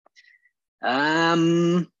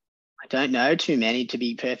 I don't know too many, to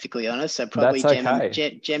be perfectly honest. So probably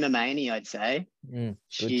Gemma Maney, I'd say.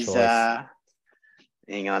 She's choice.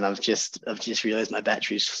 Hang on, I've just realized my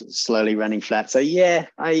battery's slowly running flat. So yeah,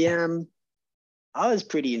 I was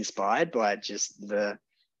pretty inspired by just the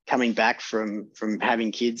coming back from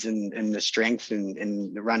having kids and the strength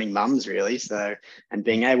and the running mums, really. So, and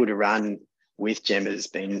being able to run with Gemma has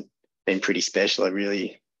been pretty special. I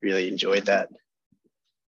really enjoyed that.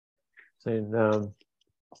 So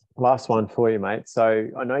last one for you, mate. So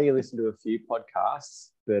I know you listen to a few podcasts,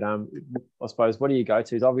 but I suppose what do you go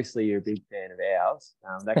to? Obviously, you're a big fan of ours.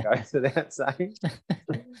 That goes without saying.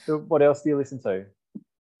 So what else do you listen to?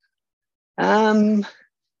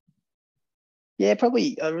 Yeah,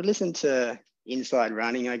 probably I would listen to Inside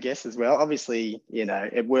Running, I guess, as well. Obviously,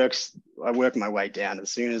 it works. I work my way down.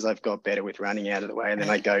 As soon as I've got better with running out of the way, and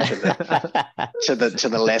then I go to the to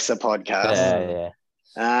the lesser podcast. Yeah.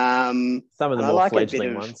 Some of the more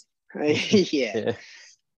fledgling ones. Yeah.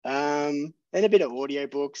 And a bit of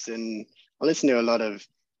audiobooks, and I listen to a lot of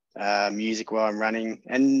music while I'm running,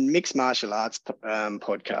 and mixed martial arts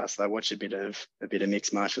podcasts. I watch a bit of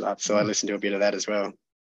mixed martial arts, so I listen to a bit of that as well.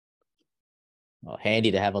 Well, handy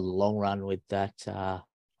to have a long run with that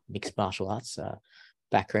mixed martial arts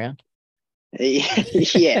background.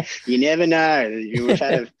 Yeah, you never know. We've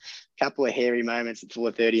had a couple of hairy moments at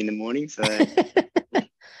 4:30 in the morning. So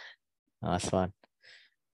nice one.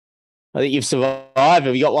 I think you've survived.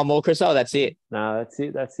 Have you got one more, Chris? Oh, that's it. No,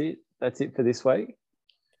 that's it for this week.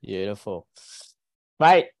 Beautiful,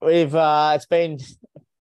 mate. It's been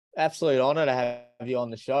absolute honour to have you on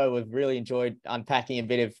the show. We've really enjoyed unpacking a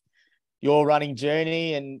bit of your running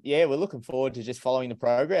journey. And yeah, we're looking forward to just following the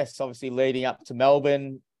progress. Obviously, leading up to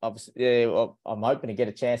Melbourne. Obviously, well, I'm hoping to get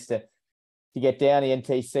a chance to get down the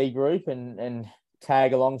NTC group and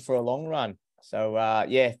tag along for a long run. So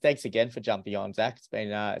yeah, thanks again for jumping on, Zach. It's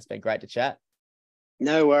been great to chat.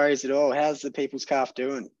 No worries at all. How's the People's Calf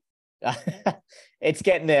doing? It's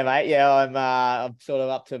getting there, mate. Yeah, I'm sort of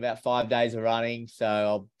up to about 5 days of running, so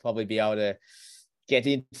I'll probably be able to get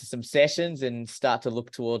into some sessions and start to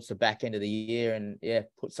look towards the back end of the year and yeah,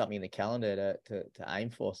 put something in the calendar to aim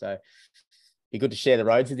for. So be good to share the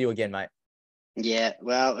roads with you again, mate. Yeah,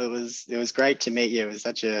 well, it was great to meet you. It was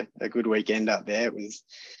such a good weekend up there.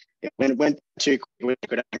 It went too quick. We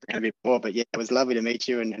could have a bit more, but yeah, it was lovely to meet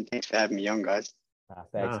you, and thanks for having me on, guys.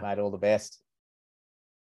 Thanks, mate. All the best.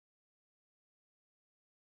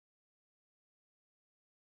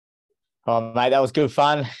 Oh, mate, that was good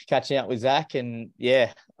fun catching up with Zach. And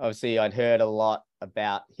yeah, obviously I'd heard a lot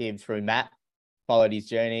about him through Matt, followed his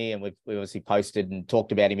journey, and we obviously posted and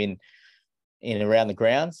talked about him in and around the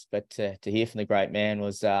grounds. But to hear from the great man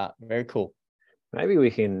was very cool. Maybe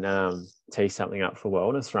we can tee something up for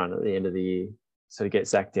Wellness Run at the end of the year. So to get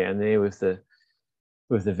Zach down there with the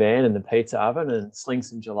van and the pizza oven and sling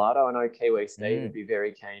some gelato. I know Kiwi Steve would be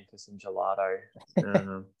very keen for some gelato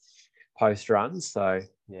post runs. So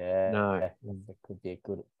yeah, no, it could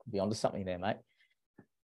be onto something there, mate.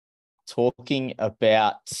 Talking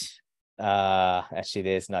about actually,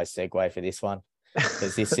 there's no segue for this one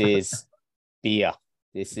because this is beer.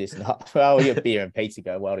 This is not your beer and pizza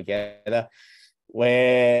go well together.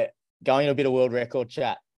 We're going to a bit of world record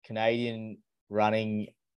chat. Canadian Running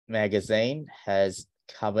Magazine has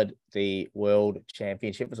covered the World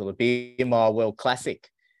Championship, or the Beer Mile World Classic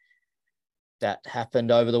that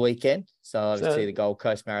happened over the weekend. So obviously the Gold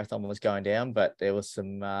Coast Marathon was going down, but there was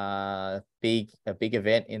some big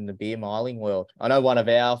event in the beer miling world. I know one of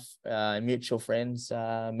our mutual friends,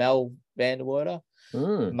 Mel Vanderwater,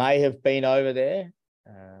 may have been over there.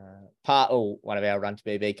 One of our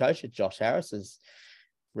Run2PB coaches, Josh Harris, has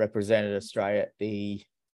represented Australia at the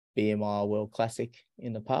Beer Mile World Classic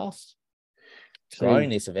in the past. Growing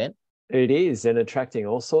this event. It is, and attracting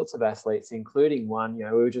all sorts of athletes, including one, we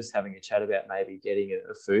were just having a chat about maybe getting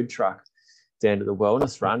a food truck down to the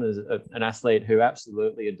Wellness Run as an athlete who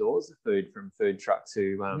absolutely adores the food from food trucks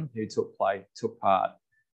who took part.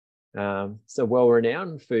 So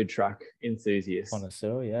well-renowned food truck enthusiast.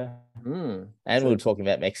 Connoisseur, yeah. And we were talking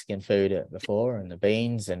about Mexican food before, and the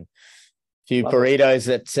beans and a few burritos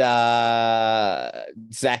that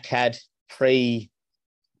Zach had pre-Boston.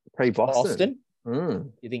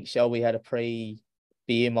 You think Shelby had a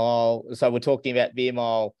pre-Beer Mile? So we're talking about Beer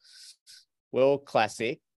Mile World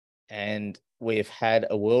Classic, and we've had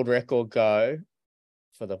a world record go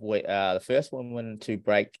for the first woman to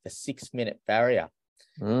break the 6-minute barrier.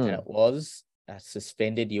 And it was a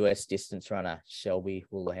suspended US distance runner, Shelby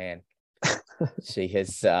Houlihan. She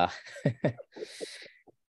has,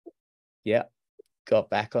 got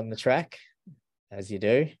back on the track, as you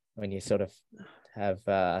do when you sort of have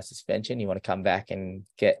a suspension. You want to come back and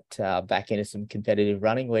get back into some competitive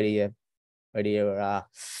running. Where do you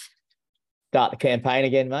start the campaign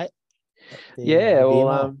again, mate?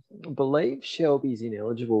 I believe Shelby's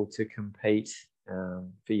ineligible to compete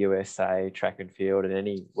for USA track and field and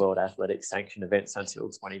any World Athletics sanctioned events until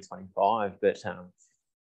 2025. But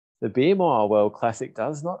the Beer Mile World Classic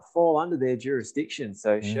does not fall under their jurisdiction.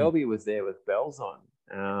 So Shelby was there with bells on.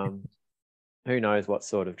 Who knows what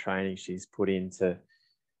sort of training she's put in to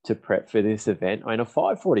prep for this event. I mean, a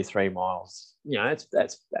 5:43 miles,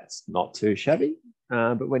 that's not too shabby.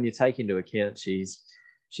 But when you take into account she's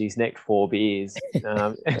necked 4 beers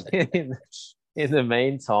in the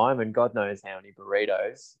meantime, and God knows how many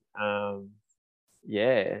burritos.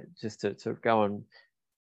 Just to go and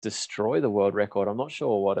destroy the world record. I'm not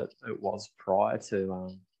sure what it was prior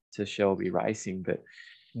to Shelby racing, but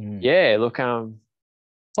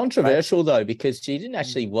controversial though, because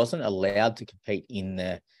she wasn't allowed to compete in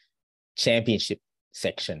the championship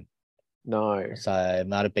section. No. So it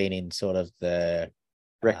might have been in sort of the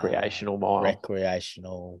recreational mile.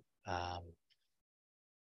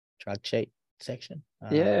 Drug cheat section.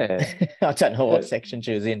 Yeah. I don't know what section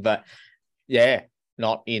she was in, but yeah,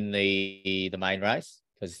 not in the main race,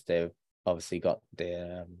 because they've obviously got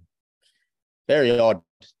their very odd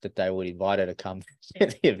that they would invite her to come to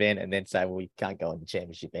the event and then say, well, we can't go in the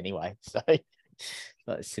championship anyway. So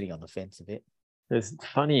like sitting on the fence a bit. It's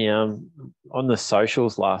funny, on the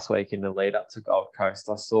socials last week in the lead up to Gold Coast,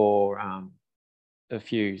 I saw a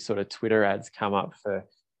few sort of Twitter ads come up for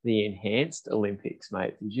the enhanced Olympics,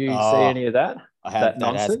 mate. Did you see any of that? I have.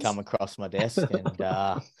 That has come across my desk,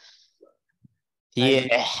 and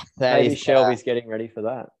Yeah, that Maybe is Shelby's getting ready for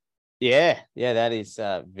that. yeah, that is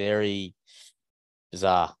very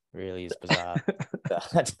bizarre. Really is bizarre.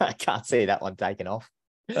 I can't see that one taken off.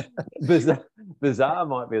 Bizarre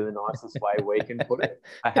might be the nicest way we can put it.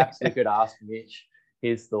 Perhaps we could ask Mitch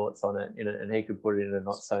his thoughts on it, and he could put it in a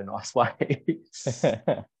not so nice way.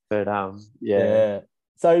 But yeah.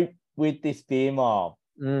 So with this beer mile,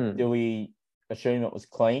 Mm. do we assume it was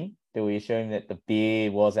clean? Do we assume that the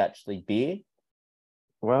beer was actually beer?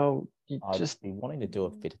 Well, I'd just be wanting to do a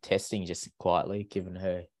bit of testing just quietly, given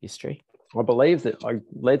her history. I believe that I'm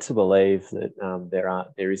led to believe that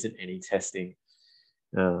there isn't any testing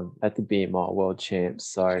at the Beer Mile World Champs.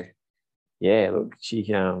 So yeah, look, she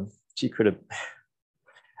could have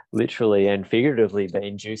literally and figuratively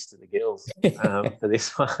been juiced to the gills for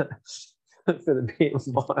this one for the Beer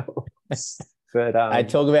Mile. But I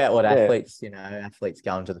talk about what athletes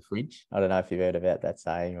going to the fridge. I don't know if you've heard about that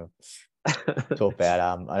saying. Or talk about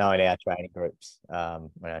I know in our training groups,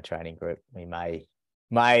 we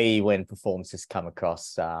may when performances come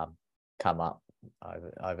up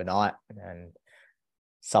overnight, and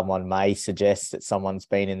someone may suggest that someone's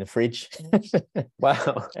been in the fridge.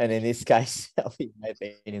 Wow. And in this case, Shelby may have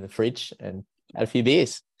been in the fridge and had a few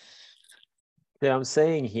beers. Yeah, I'm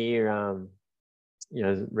seeing here,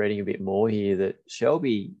 reading a bit more here that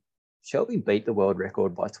Shelby beat the world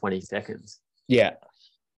record by 20 seconds. Yeah.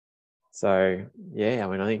 So, yeah, I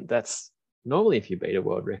mean, I think that's normally if you beat a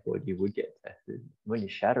world record, you would get tested. When you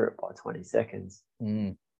shatter it by 20 seconds,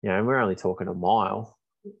 and we're only talking a mile.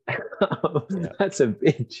 That's a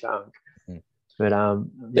big chunk. But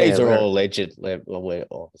these are all alleged. We're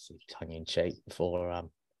obviously tongue in cheek before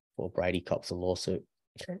Brady cops a lawsuit.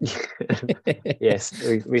 Yes,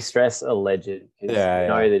 we stress alleged because we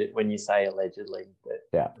know that when you say allegedly,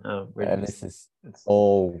 this is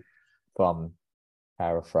all from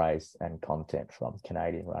paraphrase and content from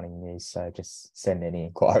Canadian Running News. So just send any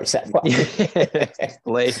inquiries that way.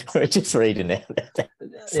 Please. We're just reading it.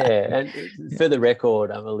 Yeah, and for the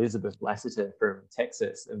record, Elizabeth Lassiter from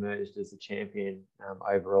Texas emerged as the champion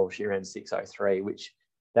overall. She ran 6:03, which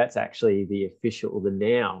that's actually the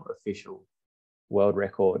now official world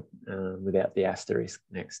record without the asterisk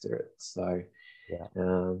next to it. So,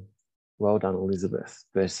 well done, Elizabeth.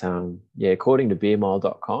 But according to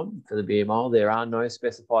beermile.com, for the Beer Mile, there are no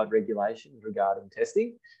specified regulations regarding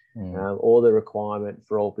testing or the requirement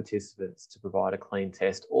for all participants to provide a clean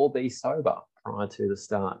test or be sober prior to the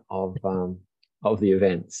start of the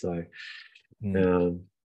event. So,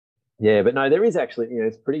 but no, there is actually,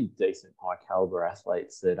 it's pretty decent high caliber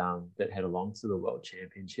athletes that head along to the World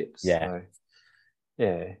Championships. Yeah.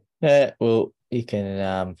 So, well, you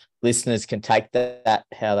can listeners can take that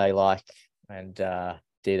how they like and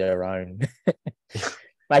do their own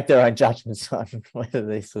make their own judgments on whether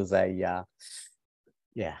this was a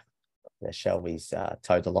Shelby's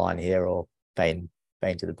towed the line here or been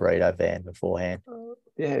to the burrito van beforehand.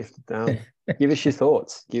 Give us your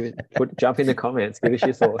thoughts. Jump in the comments. Give us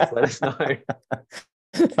your thoughts. Let us know.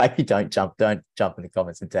 Maybe don't jump in the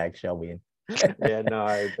comments and tag Shelby in. Yeah,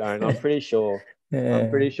 no, don't. I'm pretty sure. Yeah. I'm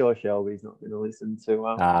pretty sure Shelby's not going to listen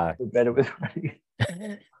to Better With Running.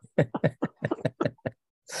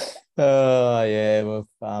 Oh yeah,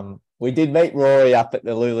 well, we did meet Rory up at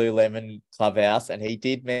the Lululemon clubhouse, and he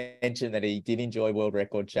did mention that he did enjoy World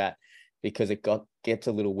Record Chat because it gets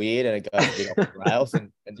a little weird and it goes a bit off the rails,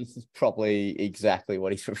 and this is probably exactly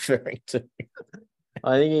what he's referring to.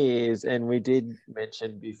 I think he is, and we did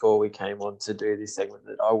mention before we came on to do this segment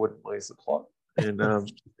that I wouldn't lose the plot. And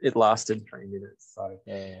it lasted 3 minutes. So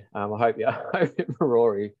I hope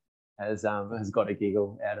Rory has got a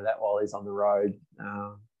giggle out of that while he's on the road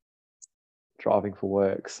driving for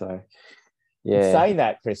work. So saying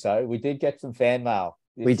that, Chriso, we did get some fan mail.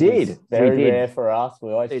 We did. Very rare for us.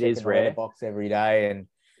 We always check the rare box every day and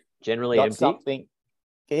generally empty. Something.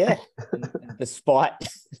 Yeah. Despite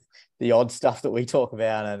the odd stuff that we talk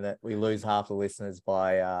about and that we lose half the listeners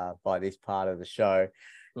by this part of the show.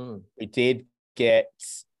 We did get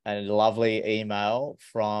a lovely email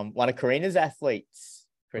from one of Karina's athletes,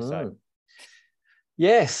 Chriso.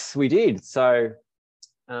 Yes, we did. So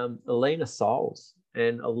Alina Souls,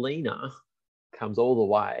 and Alina comes all the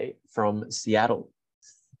way from Seattle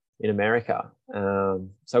in America.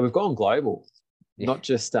 So we've gone global, not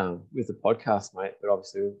just with the podcast, mate, but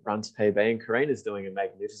obviously with Run2PB, and Karina's doing a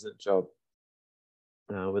magnificent job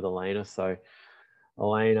with Alina. So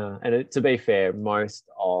Alina, and to be fair, most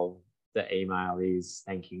of the email is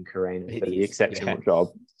thanking Karina for the exceptional job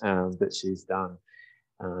that she's done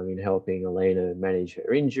in helping Alina manage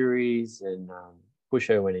her injuries and push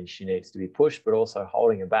her when she needs to be pushed, but also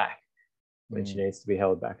holding her back when she needs to be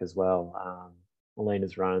held back as well.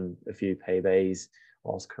 Alina's run a few PBs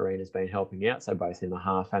whilst Karina's been helping out, so both in the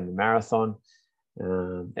half and the marathon.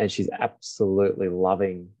 And she's absolutely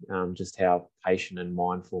loving just how patient and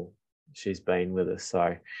mindful she's been with us.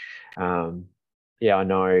 So, yeah, I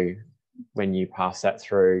know when you pass that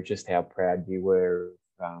through, just how proud you were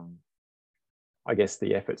of, I guess,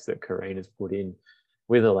 the efforts that Karina's put in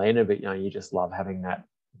with Alina, but, you just love having that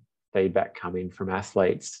feedback come in from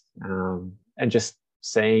athletes, and just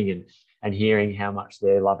seeing and hearing how much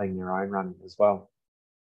they're loving their own running as well.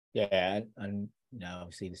 Yeah, and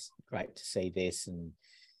obviously it's great to see this and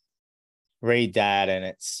read that, and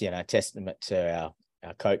it's testament to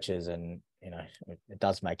our coaches, and it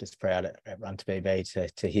does make us proud at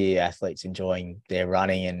Run2PB to hear athletes enjoying their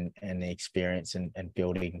running and the experience and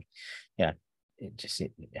building,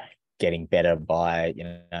 getting better by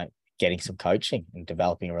getting some coaching and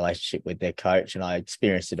developing a relationship with their coach. And I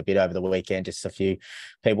experienced it a bit over the weekend, just a few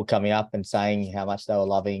people coming up and saying how much they were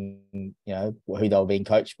loving, who they were being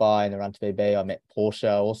coached by in the Run2PB. I met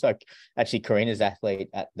Portia, also actually Karina's athlete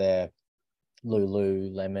at the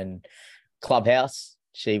Lululemon Clubhouse.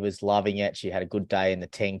 She was loving it. She had a good day in the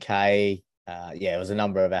 10K. It was a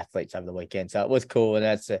number of athletes over the weekend. So it was cool. And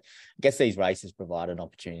I guess these races provide an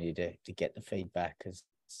opportunity to get the feedback, because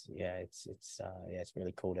it's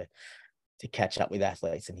really cool to catch up with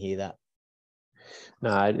athletes and hear that.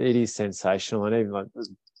 No, it is sensational. And even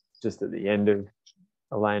just at the end of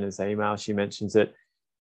Elena's email, she mentions that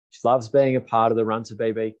she loves being a part of the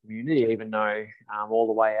Run2PB community, even though all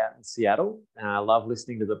the way out in Seattle. I love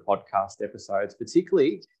listening to the podcast episodes,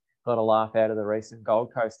 particularly got a laugh out of the recent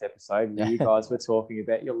Gold Coast episode where you guys were talking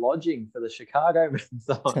about your lodging for the Chicago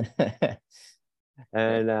Marathon.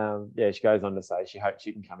 And she goes on to say she hopes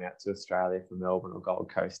she can come out to Australia for Melbourne or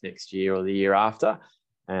Gold Coast next year or the year after,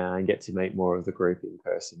 and get to meet more of the group in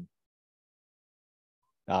person.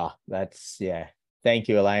 Thank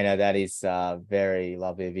you, Elena. That is very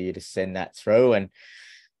lovely of you to send that through. And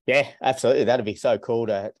yeah, absolutely, that'd be so cool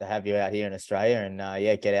to have you out here in Australia and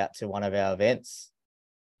get out to one of our events.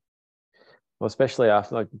 Well, especially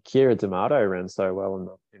after Kira D'Amato ran so well in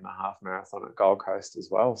the half marathon at Gold Coast as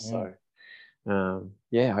well. So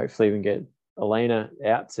hopefully we can get Elena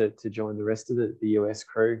out to join the rest of the US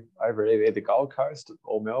crew over at either Gold Coast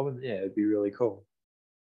or Melbourne. Yeah, it'd be really cool.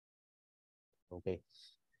 Okay.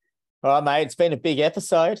 All right, mate. It's been a big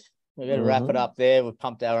episode. We're going to wrap it up there. We've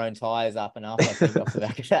pumped our own tyres up and up, I think, off the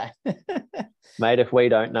back of that. Mate, if we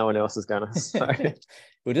don't, no one else is going to. So.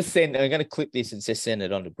 We're going to clip this and just send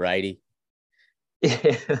it on to Brady.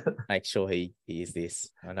 Yeah. Make sure he hears this.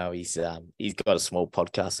 I know he's got a small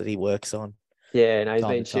podcast that he works on. Yeah, no,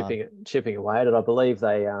 he's been chipping away at it. I believe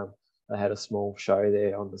they had a small show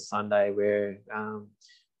there on the Sunday where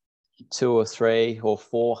 200 or 300 or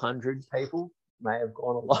 400 people may have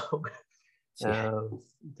gone along.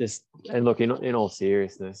 And look, in all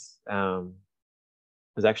seriousness, it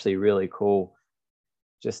was actually really cool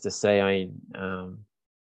just to see. I mean,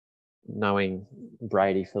 knowing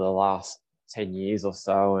Brady for the last 10 years or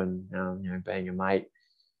so, and being a mate,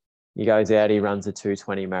 he goes out, he runs a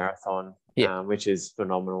 2:20 marathon, which is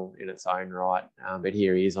phenomenal in its own right. But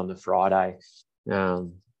here he is on the Friday,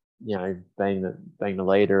 being the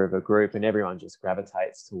leader of a group, and everyone just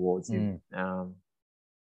gravitates towards him.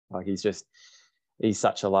 He's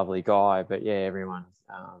such a lovely guy. But yeah, everyone,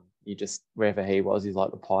 wherever he was, he's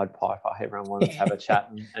like the Pied Piper. Everyone wanted to have a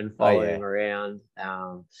chat and follow him around.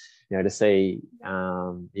 To see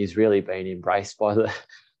he's really been embraced by the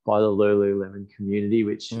Lululemon community,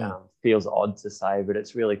 which feels odd to say, but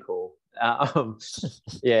it's really cool.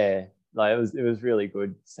 It was really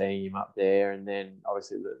good seeing him up there, and then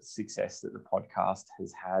obviously the success that the podcast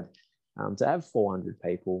has had, to have 400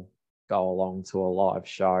 people go along to a live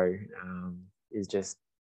show is just,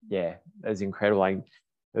 it's incredible. It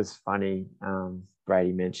was funny.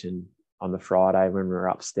 Brady mentioned on the Friday when we were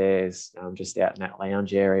upstairs, just out in that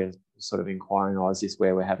lounge area, sort of inquiring, is this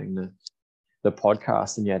where we're having the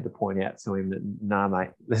podcast? And you had to point out to him that, nah,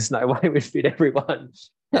 mate, there's no way we'd fit everyone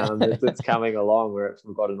that's coming along.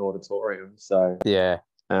 We've got an auditorium. So did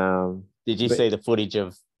you see the footage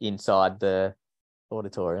of inside the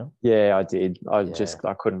auditorium? Yeah, I did.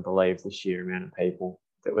 I couldn't believe the sheer amount of people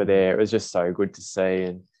that were there. It was just so good to see.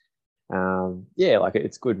 And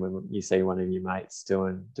it's good when you see one of your mates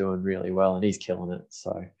doing really well, and he's killing it.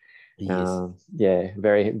 So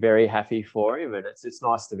very, very happy for him, and it's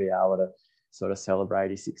nice to be able to sort of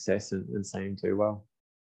celebrate his success and see him do well.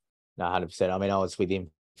 No, 100%. I mean, I was with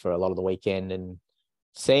him for a lot of the weekend, and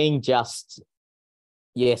seeing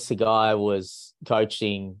the guy was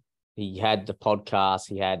coaching. He had the podcast.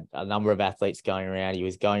 He had a number of athletes going around. He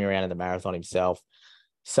was going around in the marathon himself,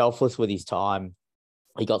 selfless with his time.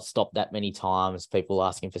 he got stopped that many times, people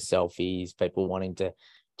asking for selfies, people wanting to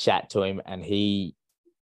chat to him. And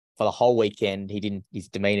for the whole weekend, his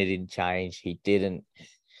demeanor didn't change.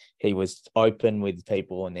 He was open with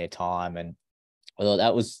people and their time. And I thought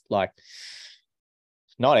that was like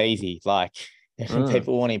not easy. Like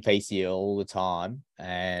people wanting a piece of you all the time.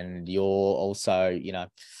 And you're also, you know,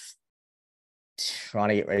 trying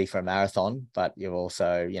to get ready for a marathon, but you're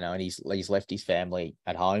also, you know, and he's left his family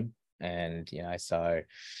at home. And, you know, so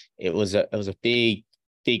it was a big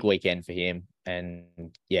weekend for him.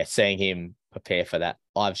 And yeah, seeing him prepare for that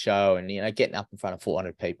live show and, you know, getting up in front of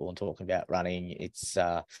 400 people and talking about running, it's,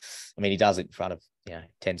 I mean, he does it in front of, you know,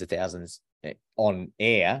 tens of thousands on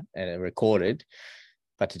air and recorded,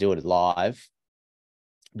 but to do it live,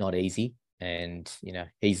 not easy. And, you know,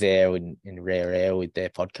 he's there in Rare Air with their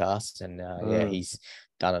podcast. And yeah, he's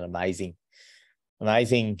done an amazing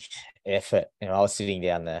effort. You know, I was sitting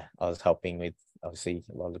down there, I was helping with obviously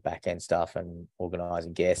a lot of the back end stuff and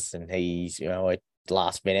organizing guests. And he's, you know, at the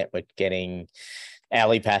last minute, we're getting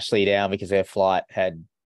Ali Pashley down because her flight had,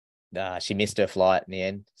 she missed her flight in the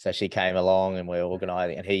end. So she came along and we're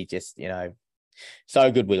organizing, and he just, you know,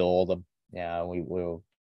 so good with all of them. You know, we were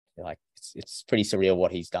like, it's pretty surreal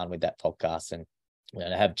what he's done with that podcast. And, you know,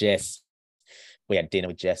 to have Jess, we had dinner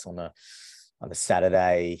with Jess on the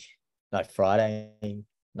Friday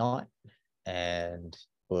night, and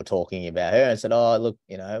we were talking about her and said, oh, look,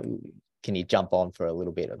 you know, can you jump on for a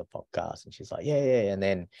little bit of the podcast? And she's like, yeah. And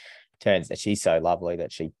then turns that she's so lovely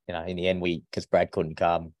that she, you know, in the end, because Brad couldn't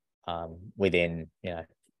come, within, you know,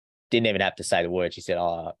 didn't even have to say the word. She said,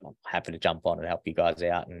 oh, I'm happy to jump on and help you guys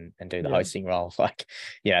out and do the hosting role. Like,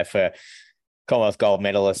 you know, for Commonwealth gold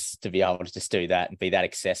medalists to be able to just do that and be that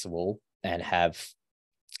accessible and have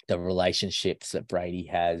the relationships that Brady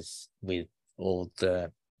has with all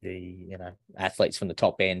the you know, athletes from the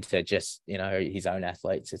top end to just, you know, his own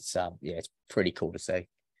athletes. It's it's pretty cool to see.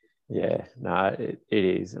 Yeah, no, it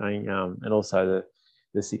is. I mean, and also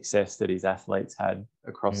the success that his athletes had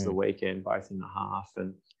across the weekend, both in the half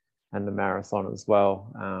and the marathon as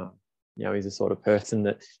well. You know, he's a sort of person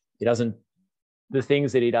that the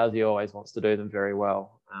things that he does, he always wants to do them very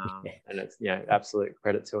well. And it's, you know, absolute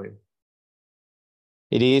credit to him.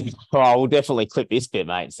 It is. Oh, we'll definitely clip this bit,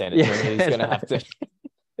 mate, and send it to him. He's going to have to.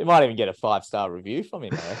 He might even get a 5-star review from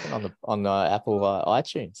him, I reckon, on the Apple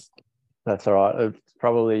iTunes. That's all right.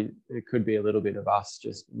 It could be a little bit of us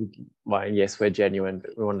just, like, yes, we're genuine,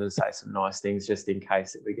 but we wanted to say some nice things just in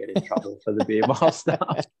case that we get in trouble for the beer mile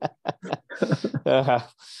stuff.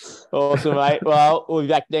 Awesome, mate. Well, we'll be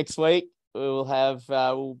back next week. We'll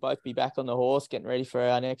both be back on the horse getting ready for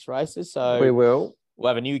our next races. So we will.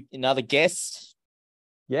 We'll have another guest.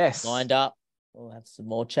 Yes. Lined up. We'll have some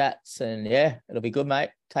more chats, and yeah, it'll be good,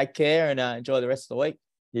 mate. Take care and enjoy the rest of the week.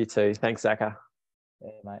 You too. Thanks, Zaka.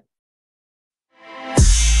 Yeah, mate.